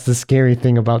that's the scary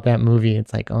thing about that movie.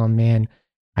 It's like, oh man,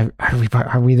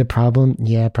 are we the problem?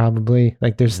 Yeah, probably.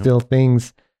 Like there's still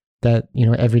things that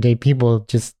everyday people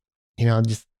just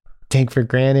take for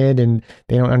granted, and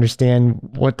they don't understand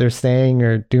what they're saying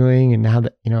or doing, and how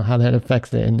that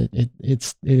affects it. And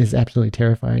it is absolutely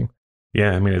terrifying.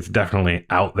 Yeah, it's definitely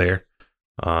out there.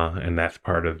 And that's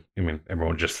part of,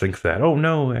 everyone just thinks that, oh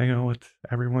no, it's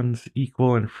everyone's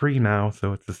equal and free now,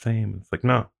 so it's the same. It's like,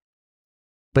 no.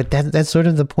 But that's sort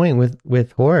of the point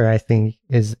with horror, I think,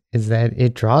 is that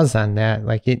it draws on that.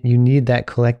 Like you need that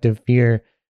collective fear.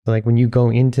 So like when you go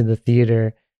into the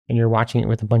theater and you're watching it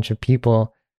with a bunch of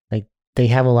people, like they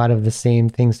have a lot of the same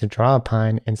things to draw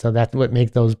upon. And so that's what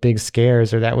makes those big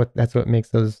scares, or that's what makes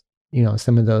those,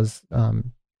 some of those,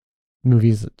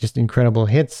 movies just incredible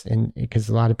hits, and because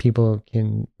a lot of people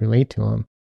can relate to them.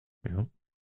 Yeah,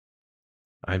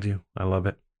 I do. I love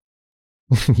it.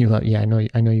 I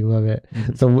know you love it.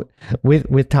 Mm-hmm. So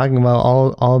with talking about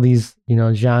all these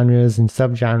genres and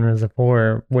subgenres of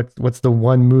horror, what's the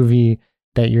one movie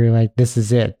that you're like, this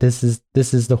is it, this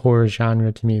is the horror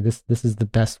genre to me, this is the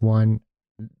best one,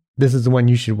 this is the one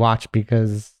you should watch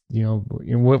because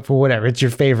for whatever, it's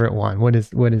your favorite one? What is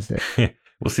it?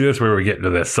 Well, see, that's where we get into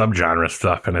the subgenre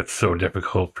stuff, and it's so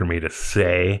difficult for me to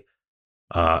say,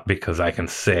 because I can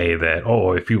say that,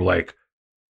 oh, if you like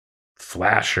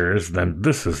slashers, then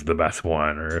this is the best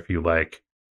one, or if you like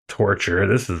torture.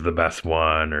 This is the best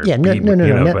one, or Yeah, no, beat no, me, no,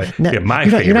 you no, know. no, But no. yeah, my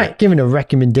You're not favorite. giving a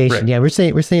recommendation. Right. Yeah, we're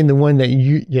saying the one that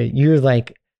you're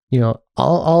like,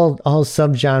 all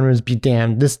subgenres be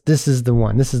damned. This is the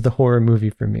one. This is the horror movie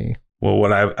for me. Well,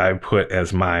 what I put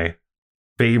as my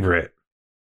favorite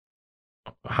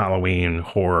Halloween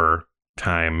horror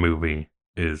time movie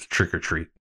is Trick or Treat.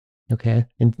 Okay,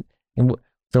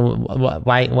 so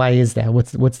why is that?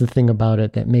 What's the thing about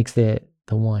it that makes it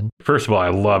the one? First of all, I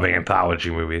love anthology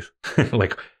movies.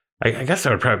 Like, I guess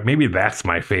I would probably, maybe that's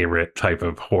my favorite type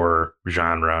of horror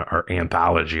genre, or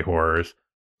anthology horrors.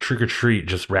 Trick or Treat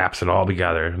just wraps it all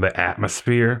together. The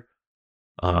atmosphere,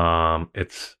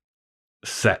 it's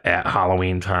set at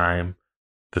Halloween time.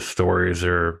 The stories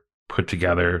are put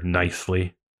together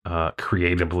nicely,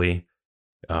 creatively.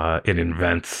 It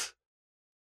invents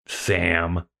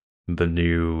Sam, the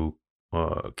new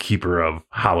keeper of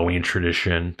Halloween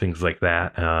tradition, things like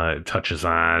that. It touches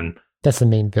on, That's the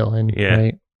main villain, yeah,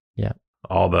 right? Yeah.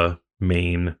 all the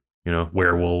main,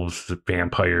 werewolves,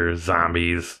 vampires,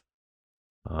 zombies.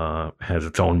 Has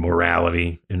its own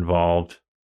morality involved.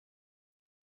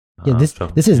 Yeah,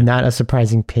 this is Yeah. not a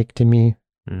surprising pick to me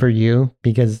Mm. for you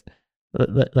because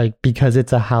because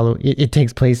it's a it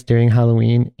takes place during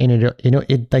Halloween, and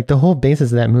it like the whole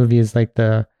basis of that movie is like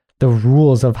the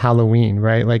rules of Halloween,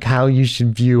 right? Like how you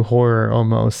should view horror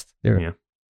almost. Yeah.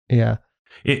 Yeah.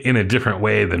 In a different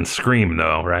way than Scream,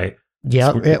 though, right?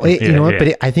 Yeah, Yeah, you know what? yeah.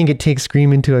 But I think it takes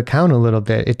Scream into account a little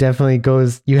bit. It definitely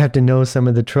goes. You have to know some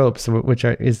of the tropes, which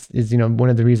is one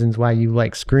of the reasons why you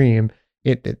like Scream.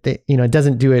 It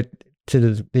doesn't do it to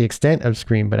the extent of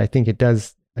Scream, but I think it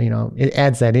does. It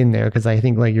adds that in there because I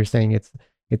think, like you're saying,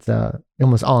 it's a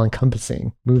almost all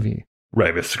encompassing movie.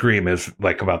 Right, but Scream is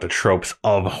like about the tropes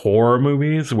of horror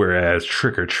movies, whereas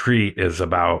Trick or Treat is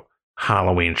about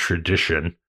Halloween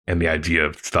tradition and the idea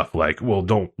of stuff like, well,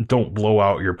 don't blow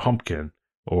out your pumpkin,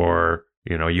 or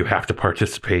you have to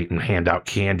participate and hand out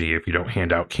candy. If you don't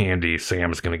hand out candy,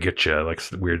 Sam's gonna get you, like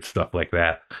weird stuff like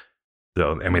that.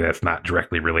 So I mean, that's not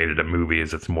directly related to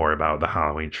movies. It's more about the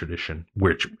Halloween tradition,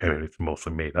 which it's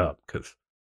mostly made up because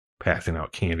passing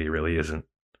out candy really isn't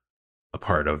a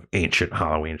part of ancient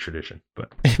Halloween tradition.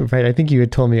 But Right. I think you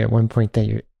had told me at one point that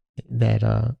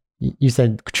you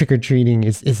said trick or treating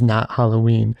is not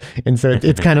Halloween, and so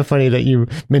it's kind of funny that you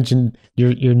mentioned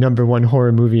your number one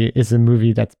horror movie is a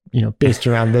movie that's based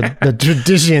around the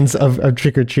traditions of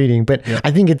trick or treating. But yeah.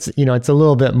 I think it's it's a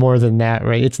little bit more than that,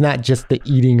 right? It's not just the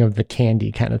eating of the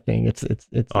candy kind of thing. It's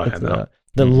the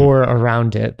lore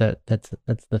around it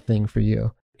that's the thing for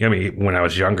you. I mean, when I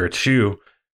was younger too,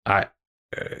 I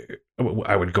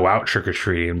would go out trick or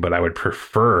treating, but I would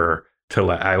prefer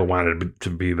I wanted to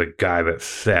be the guy that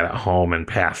sat at home and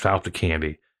passed out the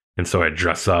candy. And so I'd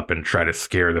dress up and try to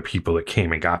scare the people that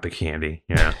came and got the candy.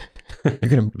 Yeah.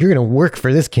 You're gonna work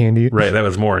for this candy. Right. That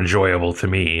was more enjoyable to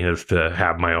me, is to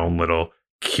have my own little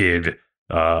kid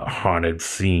haunted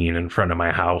scene in front of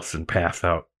my house and pass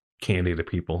out candy to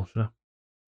people. So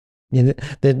yeah,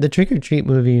 the Trick or Treat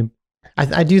movie,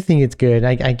 I do think it's good.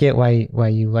 I get why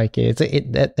you like it.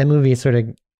 That movie sort of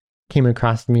came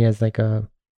across to me as like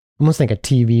almost like a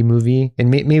TV movie,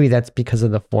 and maybe that's because of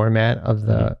the format of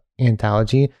the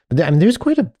anthology. But I mean, there's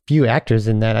quite a few actors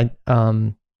in that.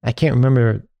 I can't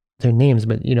remember their names,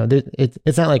 but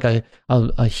it's not like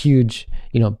a huge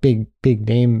big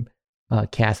name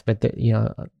cast. But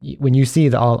when you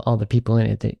see all the people in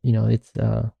it, it's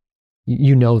them.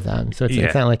 So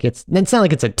it's not like it's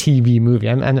a TV movie.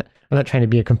 I'm not trying to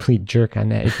be a complete jerk on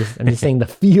that. I'm just saying the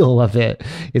feel of it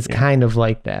is kind of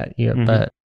like that.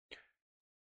 But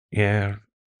yeah,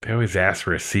 they always ask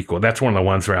for a sequel. That's one of the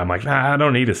ones where I'm like, nah, I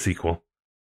don't need a sequel.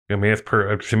 I mean,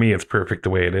 to me, it's perfect the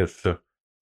way it is. So,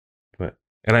 but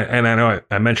I know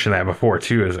I mentioned that before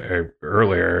too, as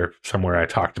earlier somewhere I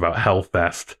talked about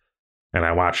Hellfest, and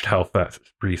I watched Hellfest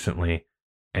recently,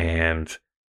 and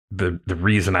the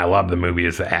reason I love the movie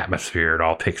is the atmosphere. It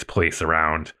all takes place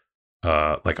around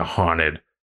like a haunted.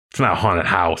 It's not a haunted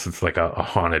house. It's like a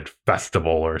haunted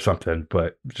festival or something.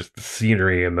 But just the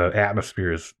scenery and the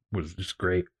atmosphere was just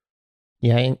great.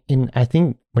 Yeah, and I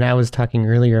think when I was talking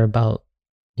earlier about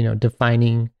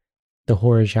defining the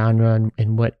horror genre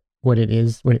and what it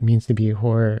is, what it means to be a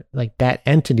horror, like that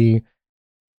entity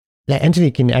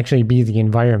can actually be the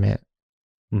environment,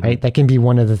 right? That can be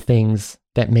one of the things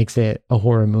that makes it a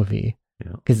horror movie.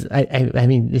 Because I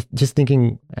mean, just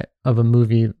thinking of a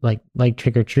movie like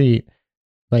Trick or Treat,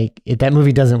 like that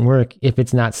movie doesn't work if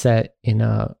it's not set in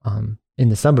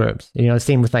the suburbs.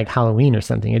 Same with like Halloween or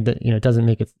something. It doesn't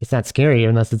make it. It's not scary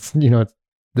unless it's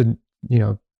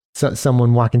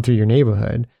someone walking through your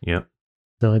neighborhood. Yeah.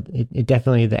 So it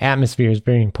definitely, the atmosphere is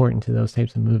very important to those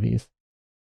types of movies.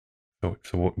 So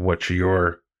what's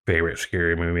your favorite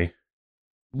scary movie?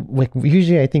 Like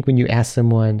usually I think when you ask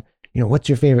someone, what's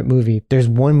your favorite movie? There's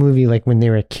one movie like when they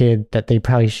were a kid that they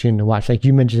probably shouldn't have watched. Like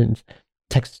you mentioned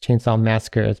Texas Chainsaw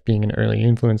Massacre as being an early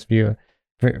influence for you.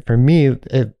 For me,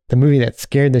 the movie that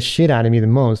scared the shit out of me the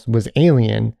most was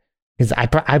Alien, because I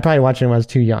probably watched it when I was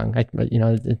too young.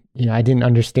 I didn't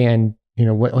understand,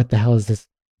 what the hell is this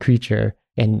creature,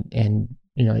 and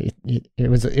it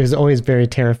was always very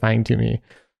terrifying to me.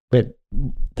 But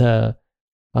the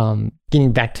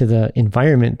getting back to the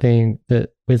environment thing,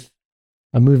 that with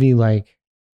a movie like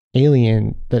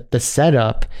Alien, the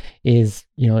setup is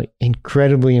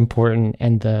incredibly important,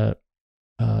 and the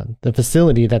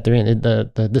facility that they're in,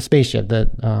 the spaceship,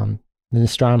 the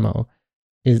Nostromo,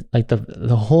 is like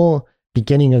the whole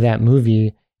beginning of that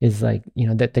movie is like,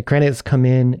 that the credits come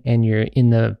in and you're in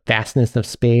the vastness of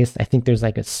space. I think there's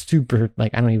like a super,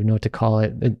 like, I don't even know what to call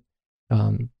it,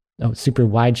 super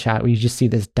wide shot where you just see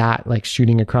this dot like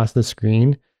shooting across the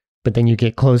screen, but then you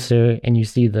get closer and you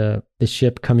see the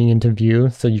ship coming into view,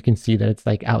 so you can see that it's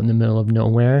like out in the middle of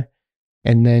nowhere.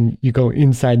 And then you go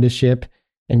inside the ship,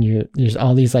 and there's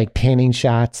all these like panning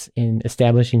shots and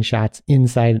establishing shots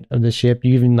inside of the ship.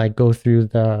 You even like go through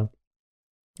the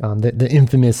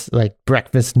infamous like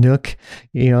breakfast nook,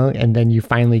 and then you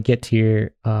finally get to your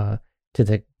to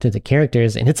the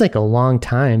characters, and it's like a long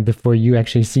time before you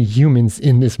actually see humans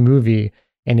in this movie.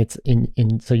 And it's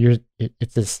so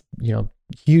it's this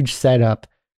huge setup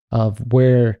of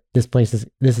where this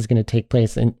is going to take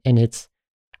place, and it's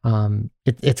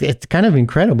kind of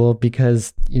incredible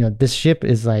because this ship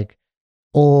is like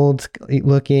old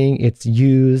looking, it's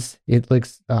used, it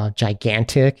looks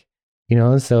gigantic,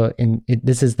 so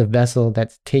this is the vessel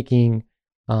that's taking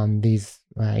these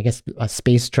I guess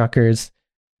space truckers,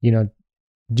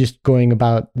 just going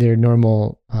about their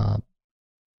normal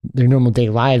day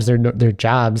lives, their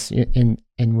jobs. And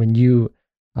when you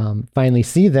finally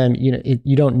see them,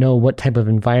 you don't know what type of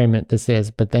environment this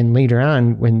is, but then later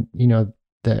on when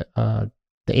the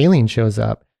alien shows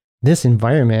up, this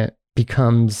environment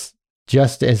becomes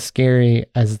just as scary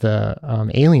as the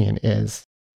alien is.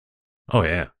 Oh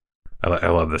yeah, I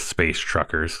love the space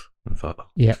truckers.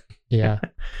 Yeah.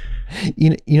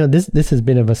 This has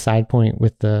been of a side point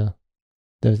with the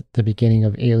beginning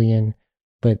of Alien,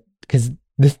 but because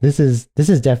this is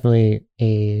definitely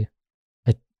a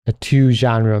two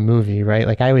genre movie, right?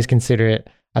 Like I always consider it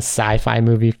a sci-fi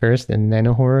movie first and then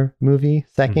a horror movie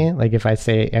second. Like I would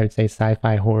say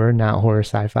sci-fi horror, not horror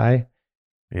sci-fi.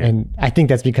 Yeah. And I think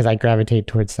that's because I gravitate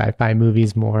towards sci-fi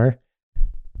movies more.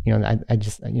 I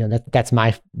just, that's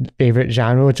my favorite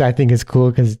genre, which I think is cool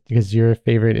because your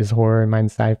favorite is horror and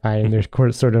mine's sci-fi, and there's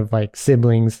sort of like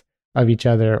siblings of each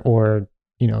other, or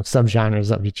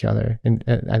subgenres of each other, and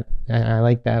I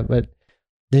like that. But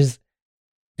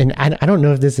and I don't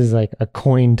know if this is like a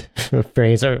coined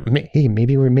phrase, or hey,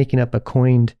 maybe we're making up a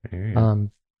coined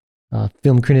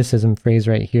film criticism phrase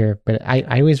right here, but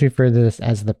I always refer to this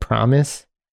as the promise.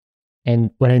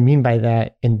 And what I mean by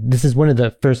that, and this is one of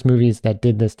the first movies that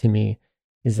did this to me,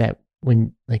 is that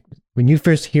when you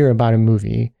first hear about a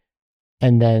movie,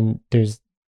 and then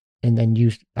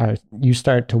you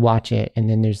start to watch it, and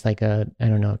then there's like I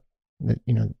don't know,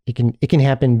 it can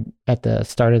happen at the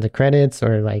start of the credits,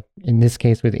 or like in this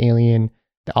case with Alien,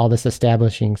 all this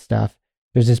establishing stuff.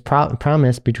 There's this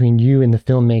promise between you and the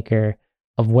filmmaker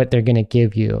of what they're going to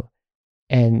give you.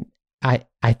 And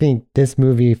I think this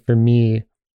movie for me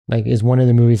like is one of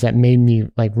the movies that made me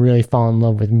like really fall in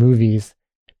love with movies,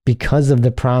 because of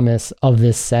the promise of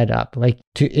this setup. Like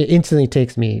it instantly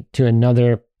takes me to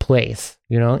another place,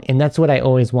 and that's what I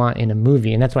always want in a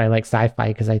movie. And that's why I like sci-fi,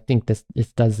 because I think this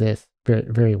does this very,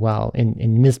 very well.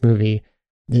 In this movie,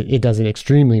 it does it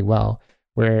extremely well,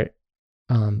 where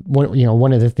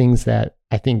one of the things that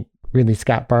I think Ridley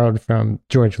Scott borrowed from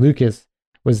George Lucas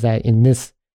was that in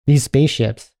these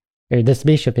spaceships, or the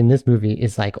spaceship in this movie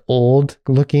is like old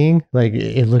looking, like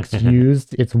it looks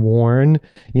used, it's worn,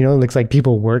 it looks like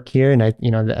people work here. And I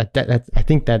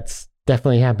think that's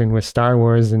definitely happened with Star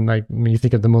Wars. And like when you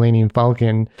think of the Millennium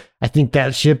Falcon, I think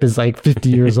that ship is like 50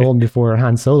 years old before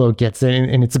Han Solo gets it,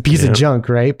 and it's a piece of junk,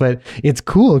 right? But it's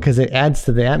cool because it adds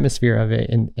to the atmosphere of it,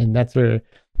 and that's where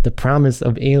the promise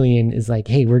of Alien is like,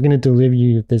 hey, we're gonna deliver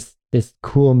you this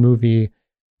cool movie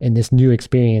and this new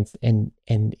experience, and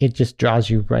it just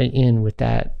draws you right in with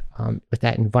that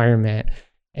environment,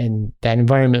 and that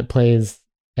environment plays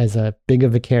as a big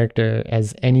of a character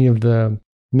as any of the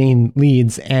main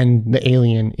leads and the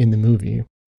alien in the movie.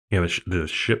 Yeah, the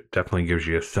ship definitely gives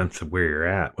you a sense of where you're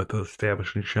at with those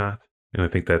establishing shots, and I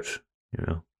think that's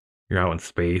You're out in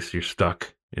space. You're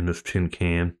stuck in this tin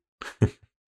can.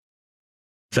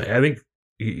 So I think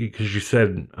because you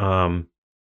said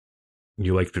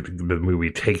you like the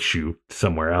movie takes you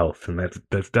somewhere else, and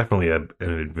that's definitely an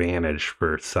advantage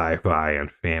for sci-fi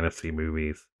and fantasy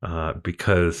movies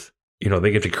because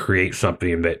they get to create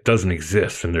something that doesn't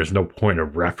exist and there's no point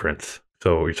of reference.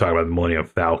 So you're talking about the Millennium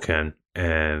Falcon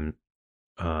and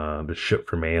the ship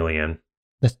from Alien,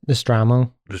 The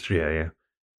Nostromo. Yeah.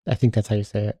 I think that's how you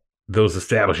say it. Those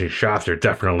establishing shots are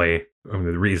definitely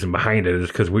the reason behind it is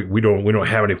because we don't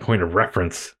have any point of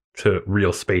reference to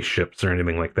real spaceships or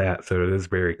anything like that. So it is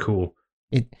very cool.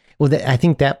 I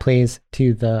think that plays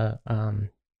to the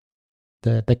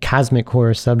cosmic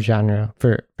horror subgenre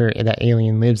for that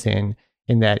Alien lives in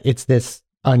that it's this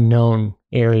unknown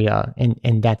area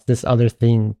and that's this other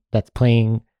thing that's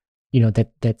playing,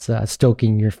 that's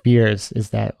stoking your fears.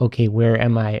 Is that okay? Where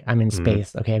am I? I'm in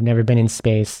space. Okay, I've never been in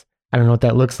space. I don't know what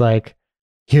that looks like.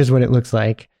 Here's what it looks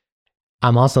like.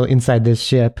 I'm also inside this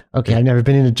ship. Okay, I've never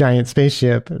been in a giant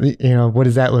spaceship. What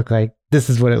does that look like? This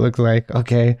is what it looks like.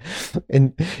 Okay,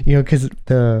 and because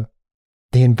the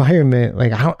environment,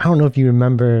 like I don't know if you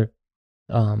remember,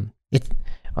 it's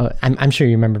I'm sure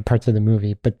you remember parts of the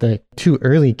movie, but the two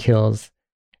early kills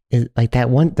is like the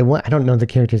one I don't know the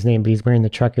character's name, but he's wearing the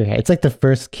trucker hat. It's like the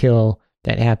first kill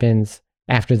that happens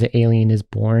after the alien is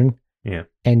born. Yeah,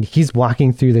 and he's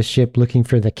walking through the ship looking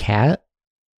for the cat.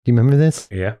 Do you remember this?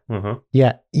 Yeah.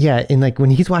 Yeah. And like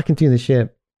when he's walking through the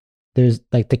ship, there's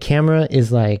like the camera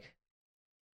is like,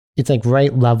 it's like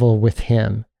right level with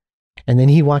him. And then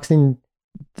he walks in,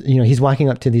 he's walking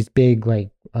up to these big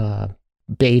like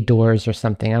bay doors or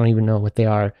something. I don't even know what they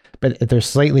are, but they're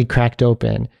slightly cracked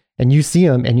open. And you see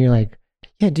them and you're like,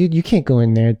 yeah, dude, you can't go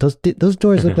in there. Those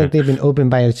doors look like they've been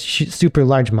opened by a super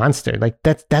large monster. Like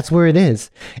that's where it is.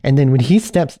 And then when he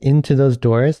steps into those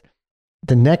doors,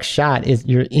 the next shot is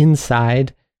you're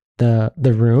inside the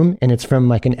room and it's from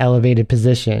like an elevated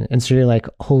position. And so you're like,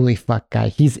 holy fuck, guy,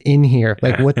 he's in here.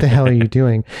 Like, what the hell are you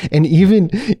doing? And even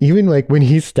like when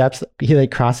he like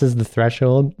crosses the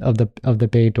threshold of the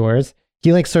bay doors,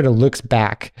 he like sort of looks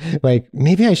back like,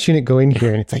 maybe I shouldn't go in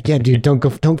here. And it's like, yeah, dude,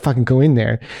 don't fucking go in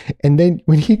there. And then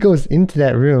when he goes into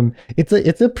that room,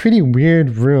 it's a pretty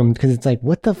weird room because it's like,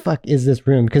 what the fuck is this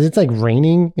room? Because it's like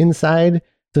raining inside.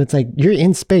 So it's like, you're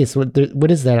in space. What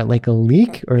is that? Like a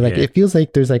leak? Or like, It feels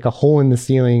like there's like a hole in the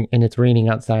ceiling and it's raining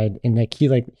outside. And like,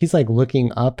 he's like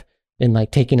looking up and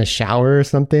like taking a shower or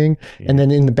something. Yeah. And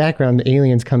then in the background, the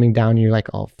alien's coming down and you're like,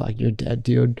 oh fuck, you're dead,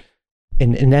 dude.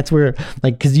 And that's where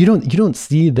like, cause you don't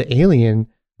see the alien,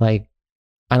 like,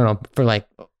 I don't know, for like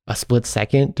a split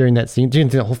second during that scene, during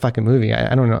the whole fucking movie.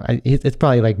 I don't know. It's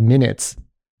probably like minutes.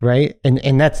 Right.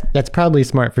 And that's probably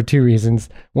smart for two reasons.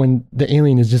 One, the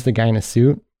alien is just a guy in a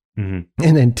suit. Mm-hmm.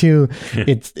 And then two,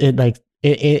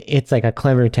 it's like a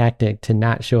clever tactic to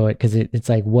not show it. Cause it's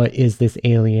like, what is this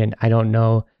alien? I don't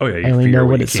know. Oh yeah. I only know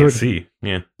what it's sort of see.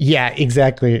 Yeah. Yeah,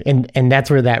 exactly. And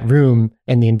that's where that room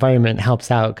and the environment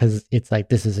helps out. Cause it's like,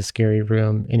 this is a scary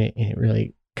room and it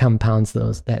really compounds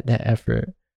that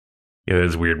effort. Yeah.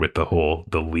 It's weird with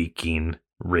the leaking,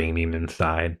 raining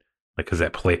inside. Like, cause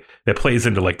that plays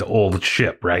into like the old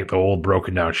ship, right? The old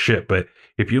broken down ship. But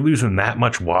if you're losing that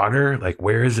much water, like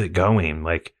where is it going?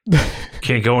 Like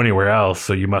can't go anywhere else.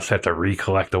 So you must have to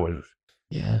recollect the water.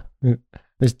 Yeah.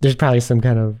 There's probably some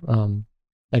kind of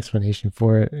explanation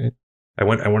for it. I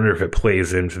wonder if it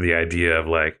plays into the idea of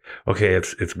like, okay,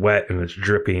 it's wet and it's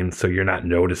dripping. So you're not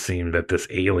noticing that this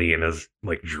alien is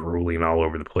like drooling all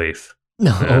over the place.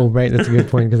 No. Oh, right. That's a good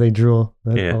point. Cause they drool.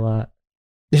 That's a lot.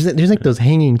 There's like those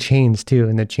hanging chains too,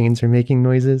 and the chains are making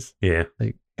noises. Yeah,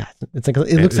 like it's like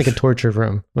it looks like a torture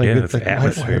room. Like it's like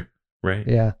atmosphere, right?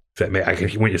 Yeah.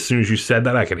 As soon as you said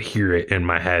that, I could hear it in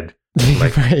my head,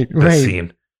 like right.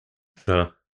 Scene. So,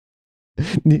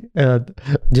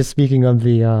 just speaking of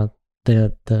the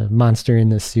monster in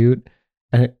the suit,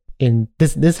 and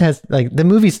this has like the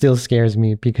movie still scares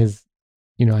me because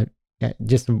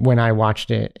just when I watched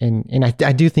it, and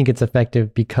I do think it's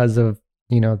effective because of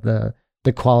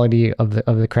the quality of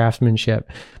the craftsmanship.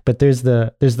 But there's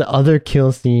the other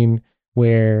kill scene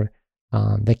where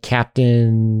the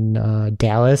Captain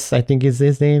Dallas, I think is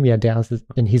his name. Yeah, Dallas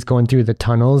and he's going through the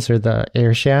tunnels or the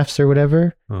air shafts or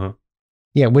whatever. Uh-huh.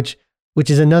 Yeah, which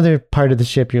is another part of the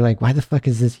ship. You're like, why the fuck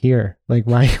is this here? Like,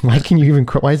 why can you even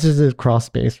why is this a crawl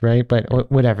space, right?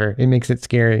 But whatever, it makes it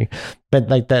scary. But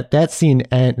like that scene,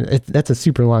 and that's a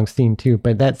super long scene too.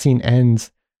 But that scene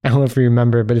ends. I don't know if you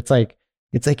remember, but it's like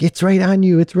it's right on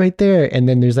you, it's right there, and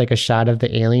then there's like a shot of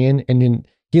the alien, and then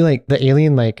the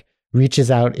alien like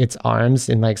reaches out its arms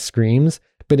and like screams,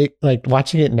 but it like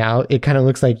watching it now, it kind of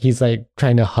looks like he's like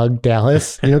trying to hug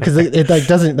Dallas, because it like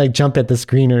doesn't like jump at the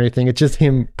screen or anything. It's just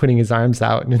him putting his arms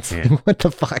out, and it's like, what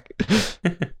the fuck?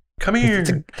 Come here.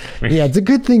 It's a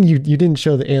good thing you didn't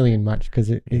show the alien much, because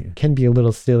it can be a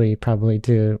little silly probably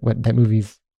to what that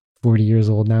movie's 40 years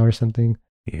old now or something.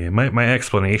 Yeah, my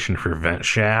explanation for vent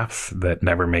shafts that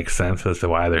never makes sense as to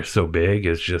why they're so big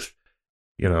is just,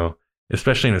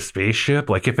 especially in a spaceship,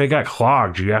 like if they got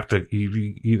clogged, you have to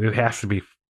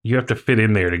fit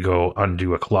in there to go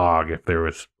undo a clog if there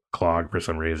was a clog for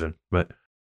some reason. But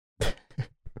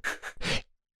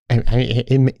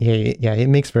it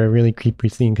makes for a really creepy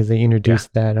scene because they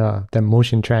introduced that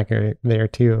motion tracker there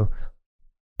too.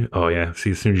 Oh yeah,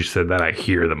 see, as soon as you said that, I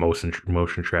hear the motion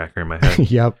tracker in my head.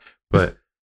 Yep. But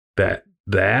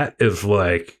that is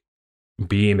like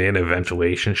being in a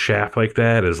ventilation shaft like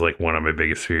that is like one of my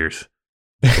biggest fears.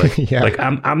 Like, like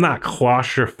I'm not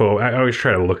claustrophobic. I always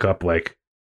try to look up like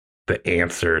the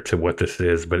answer to what this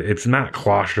is, but it's not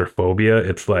claustrophobia.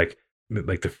 It's like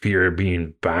the fear of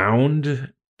being bound.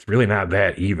 It's really not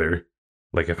that either.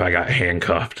 Like if I got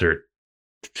handcuffed or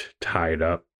tied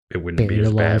up, it wouldn't be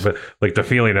as bad. But like the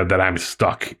feeling of that I'm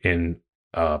stuck in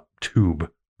a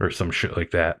tube or some shit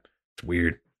like that. It's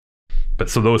weird. But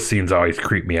so those scenes always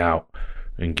creep me out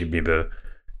and give me the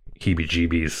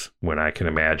heebie-jeebies when I can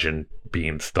imagine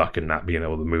being stuck and not being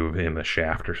able to move in the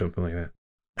shaft or something like that.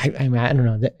 I don't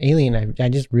know. The Alien, I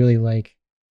just really like.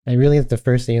 I really like the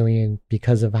first Alien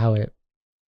because of how it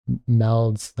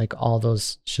melds like all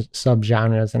those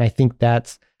subgenres, and I think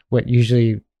that's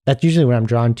usually what I'm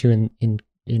drawn to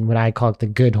in what I call the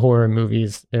good horror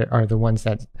movies are the ones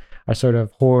that are sort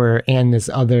of horror and these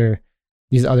other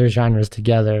genres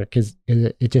together, because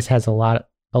it just has a lot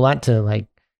to like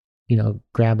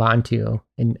grab onto.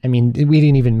 And I mean, we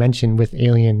didn't even mention with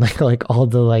Alien like all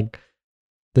the like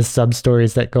the sub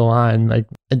stories that go on. Like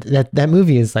that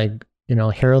movie is like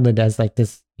heralded as like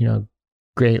this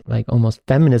great like almost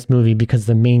feminist movie because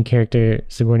the main character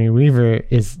Sigourney Weaver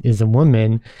is a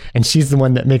woman, and she's the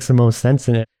one that makes the most sense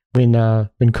in it. When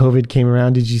COVID came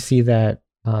around, did you see that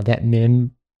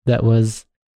meme that was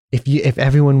if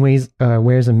everyone wears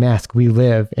a mask, we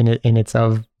live, and it's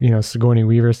of Sigourney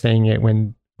Weaver saying it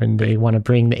when they want to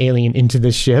bring the alien into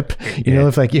the ship.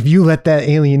 It's like, if you let that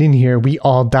alien in here, we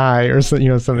all die, or so,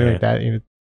 something like that.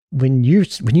 When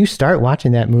you start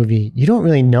watching that movie, you don't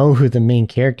really know who the main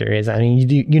character is. I mean,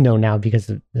 you know now because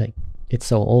of, like, it's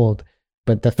so old.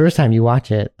 But the first time you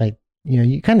watch it, like,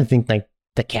 you kind of think like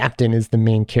the captain is the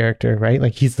main character, right?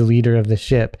 Like he's the leader of the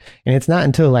ship. And it's not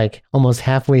until like almost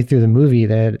halfway through the movie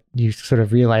that you sort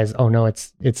of realize, oh no,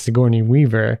 it's Sigourney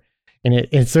Weaver. And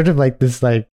it's sort of like this,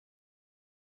 like,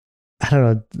 I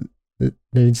don't know,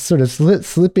 they sort of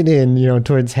slip it in,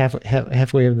 towards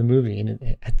halfway of the movie.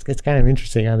 And it's kind of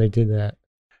interesting how they did that.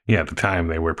 Yeah, at the time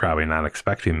they were probably not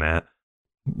expecting that.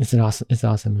 It's an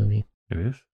awesome movie. It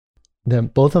is.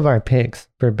 Both of our picks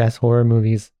for best horror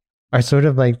movies are sort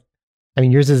of like, I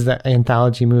mean, yours is the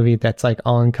anthology movie that's like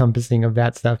all encompassing of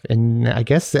that stuff. And I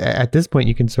guess at this point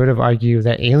you can sort of argue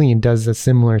that Alien does a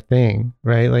similar thing,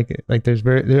 right? Like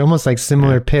they're almost like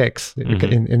similar picks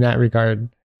in that regard.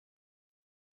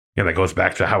 Yeah, that goes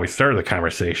back to how we started the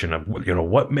conversation of,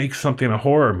 what makes something a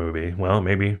horror movie? Well,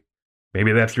 maybe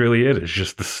that's really it. It's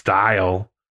just the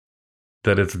style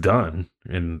that it's done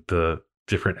and the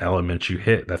different elements you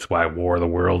hit. That's why War of the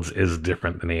Worlds is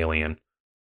different than Alien.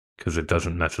 Because it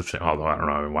doesn't necessarily, although I don't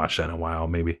know, I haven't watched that in a while.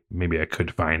 Maybe I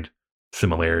could find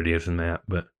similarities in that.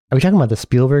 But are we talking about the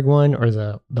Spielberg one or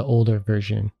the older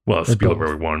version? Well,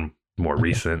 Spielberg one more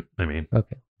recent. I mean,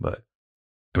 okay. But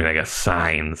I mean, I guess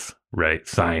Signs, right?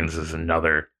 Signs is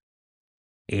another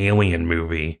Alien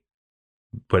movie,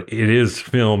 but it is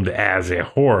filmed as a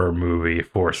horror movie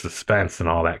for suspense and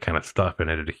all that kind of stuff,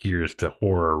 and it adheres to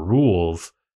horror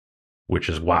rules, which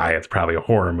is why it's probably a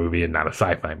horror movie and not a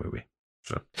sci-fi movie.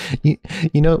 So,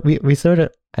 we sort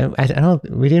of, I don't,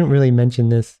 we didn't really mention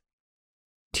this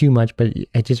too much, but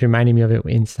it just reminded me of it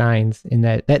in Signs, in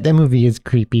that movie is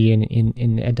creepy and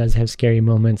it does have scary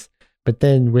moments. But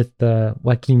then with the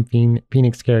Joaquin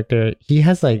Phoenix character, he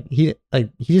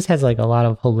just has like a lot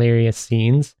of hilarious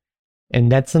scenes. And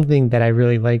that's something that I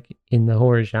really like in the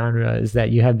horror genre, is that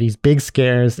you have these big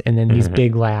scares and then these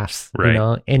big laughs,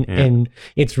 right. And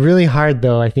it's really hard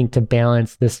though, I think, to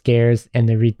balance the scares and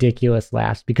the ridiculous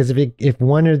laughs, because if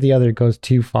one or the other goes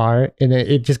too far, and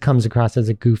it just comes across as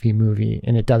a goofy movie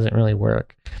and it doesn't really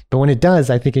work. But when it does,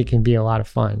 I think it can be a lot of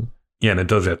fun. Yeah, and it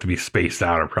does have to be spaced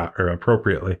out or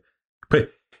appropriately.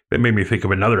 But that made me think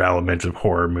of another element of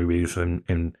horror movies, and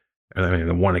I mean,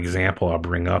 the one example I'll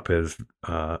bring up is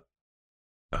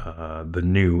the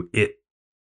new It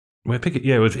I think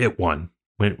it was It One.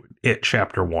 It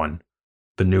Chapter One,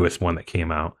 the newest one that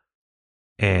came out,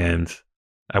 and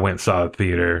I went and saw the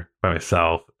theater by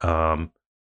myself. And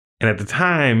at the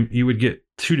time, you would get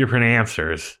two different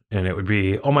answers, and it would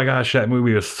be, "Oh my gosh, that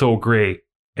movie was so great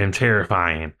and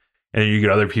terrifying," and you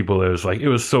get other people that was like, "It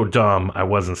was so dumb, I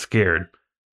wasn't scared."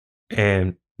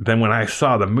 And then when I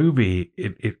saw the movie,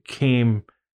 it came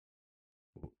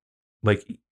like,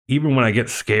 even when I get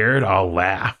scared, I'll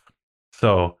laugh.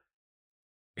 So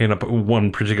in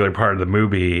one particular part of the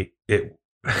movie,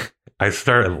 I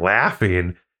started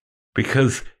laughing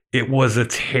because it was a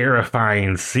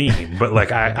terrifying scene, but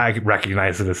like I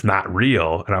recognize that it's not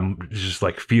real, and I'm just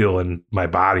like feeling my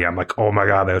body. I'm like, oh my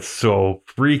god, that's so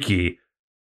freaky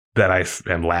that I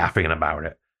am laughing about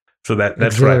it. So that's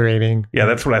exhilarating.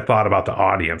 That's what I thought about the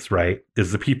audience. Right,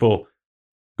 is the people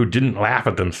who didn't laugh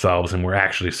at themselves and were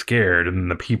actually scared, and then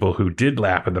the people who did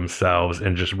laugh at themselves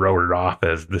and just wrote it off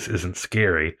as this isn't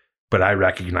scary. But I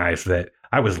recognized that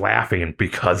I was laughing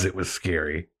because it was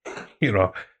scary. You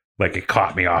know, like it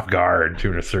caught me off guard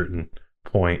to a certain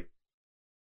point.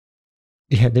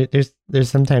 Yeah, there's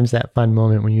sometimes that fun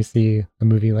moment when you see a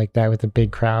movie like that with a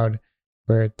big crowd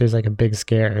where there's like a big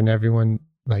scare and everyone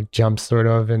like jumps sort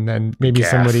of, and then maybe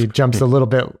somebody jumps a little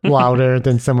bit louder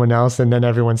than someone else, and then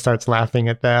everyone starts laughing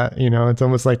at that. You know, it's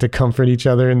almost like to comfort each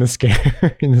other in the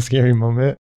scary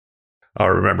moment. I'll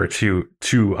remember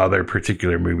two other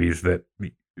particular movies that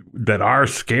are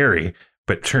scary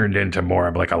but turned into more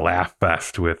of like a laugh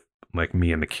fest with like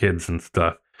me and the kids and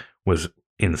stuff. Was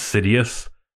Insidious.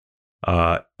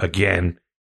 Again,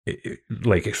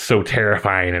 like it's so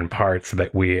terrifying in parts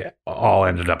that we all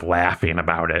ended up laughing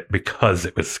about it because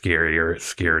it was scary or it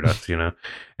scared us, you know.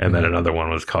 And then another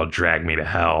one was called Drag Me to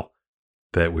Hell,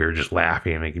 that we were just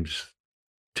laughing, making just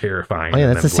terrifying. Oh yeah,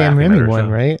 that's the Sam Raimi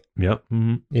one, right? Yep.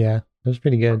 Mm-hmm. Yeah, that was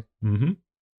pretty good. Mm-hmm.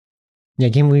 Yeah,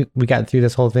 again, we got through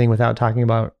this whole thing without talking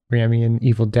about Raimi and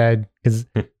Evil Dead, because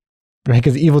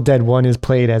because Evil Dead 1 is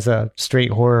played as a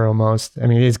straight horror almost. I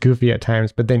mean, it is goofy at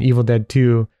times, but then Evil Dead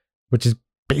 2, which is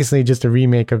basically just a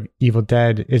remake of Evil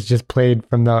Dead, is just played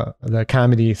from the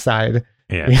comedy side.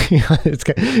 Yeah. it's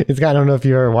I don't know if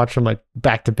you ever watched them like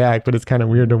back to back, but it's kind of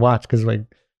weird to watch because like,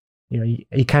 you know,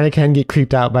 you kind of can get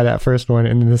creeped out by that first one,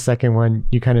 and then the second one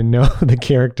you kind of know the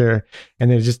character,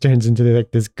 and then it just turns into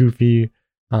like this goofy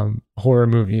horror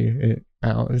movie.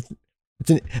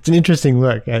 It's an interesting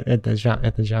look at the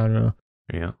genre.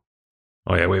 Yeah.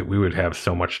 Oh yeah, we would have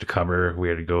so much to cover. We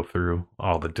had to go through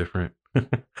all the different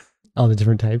all the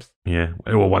different types. Yeah.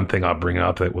 Well, one thing I'll bring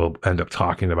up that we'll end up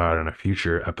talking about in a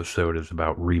future episode is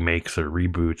about remakes or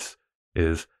reboots.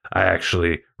 Is I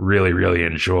actually really, really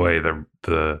enjoy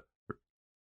the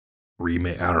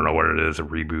remake. I don't know what it is, a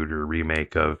reboot or a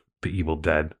remake of The Evil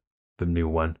Dead, the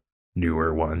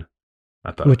newer one.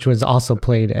 I thought, which was also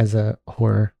played as a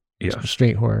horror,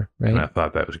 straight horror, right? And I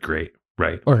thought that was great,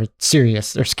 right? Or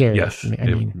serious or scary. Yes. I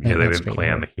mean, they didn't play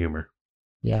on the humor.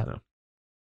 Yeah. So.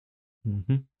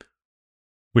 Mm-hmm.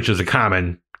 Which is a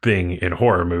common thing in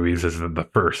horror movies, is that the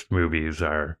first movies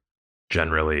are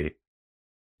generally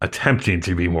attempting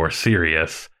to be more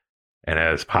serious. And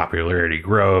as popularity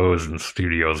grows and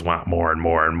studios want more and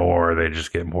more and more, they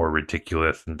just get more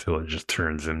ridiculous until it just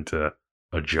turns into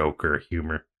a joke or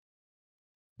humor.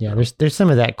 Yeah, there's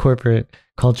some of that corporate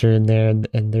culture in there,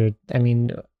 and there. I mean,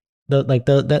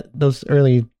 those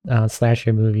early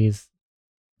slasher movies,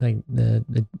 like the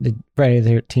Friday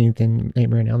the 13th and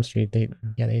Nightmare on Elm Street, they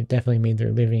definitely made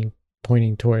their living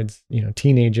pointing towards, you know,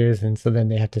 teenagers, and so then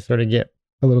they have to sort of get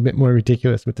a little bit more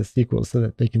ridiculous with the sequels so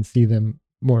that they can see them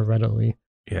more readily.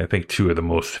 Yeah, I think two of the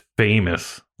most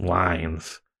famous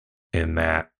lines in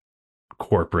that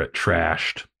corporate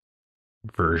trashed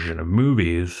version of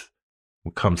movies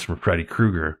comes from Freddy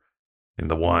Krueger, in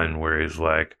the one where he's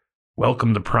like,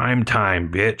 "Welcome to prime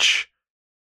time, bitch."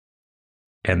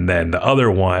 And then the other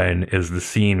one is the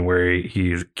scene where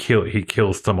he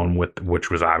kills someone with, which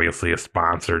was obviously a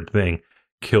sponsored thing,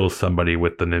 kills somebody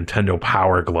with the Nintendo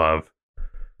Power Glove.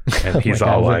 And he's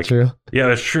all like, true? "Yeah,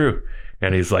 that's true."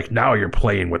 And he's like, "Now you're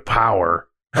playing with power."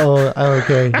 Oh,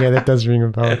 okay. Yeah, that does ring a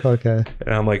bell. Okay.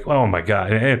 And I'm like, oh my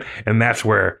God. And that's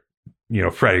where, you know,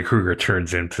 Freddy Krueger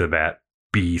turns into that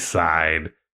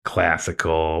B-side,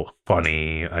 classical,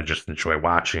 funny, I just enjoy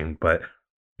watching. But,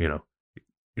 you know,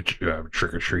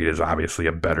 Trick or Treat is obviously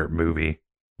a better movie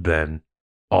than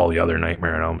all the other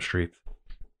Nightmare on Elm Streets.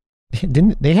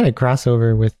 Didn't they had a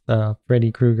crossover with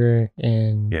Freddy Krueger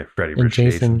and Freddy and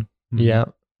Jason? Mm-hmm. Yeah,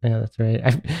 that's right.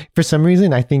 For some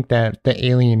reason, I think that the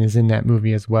Alien is in that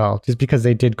movie as well, just because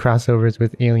they did crossovers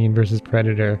with Alien versus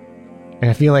Predator. And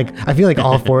I feel like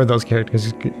all four of those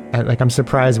characters, like I'm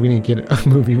surprised we didn't get a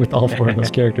movie with all four of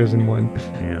those characters in one.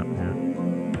 Yeah.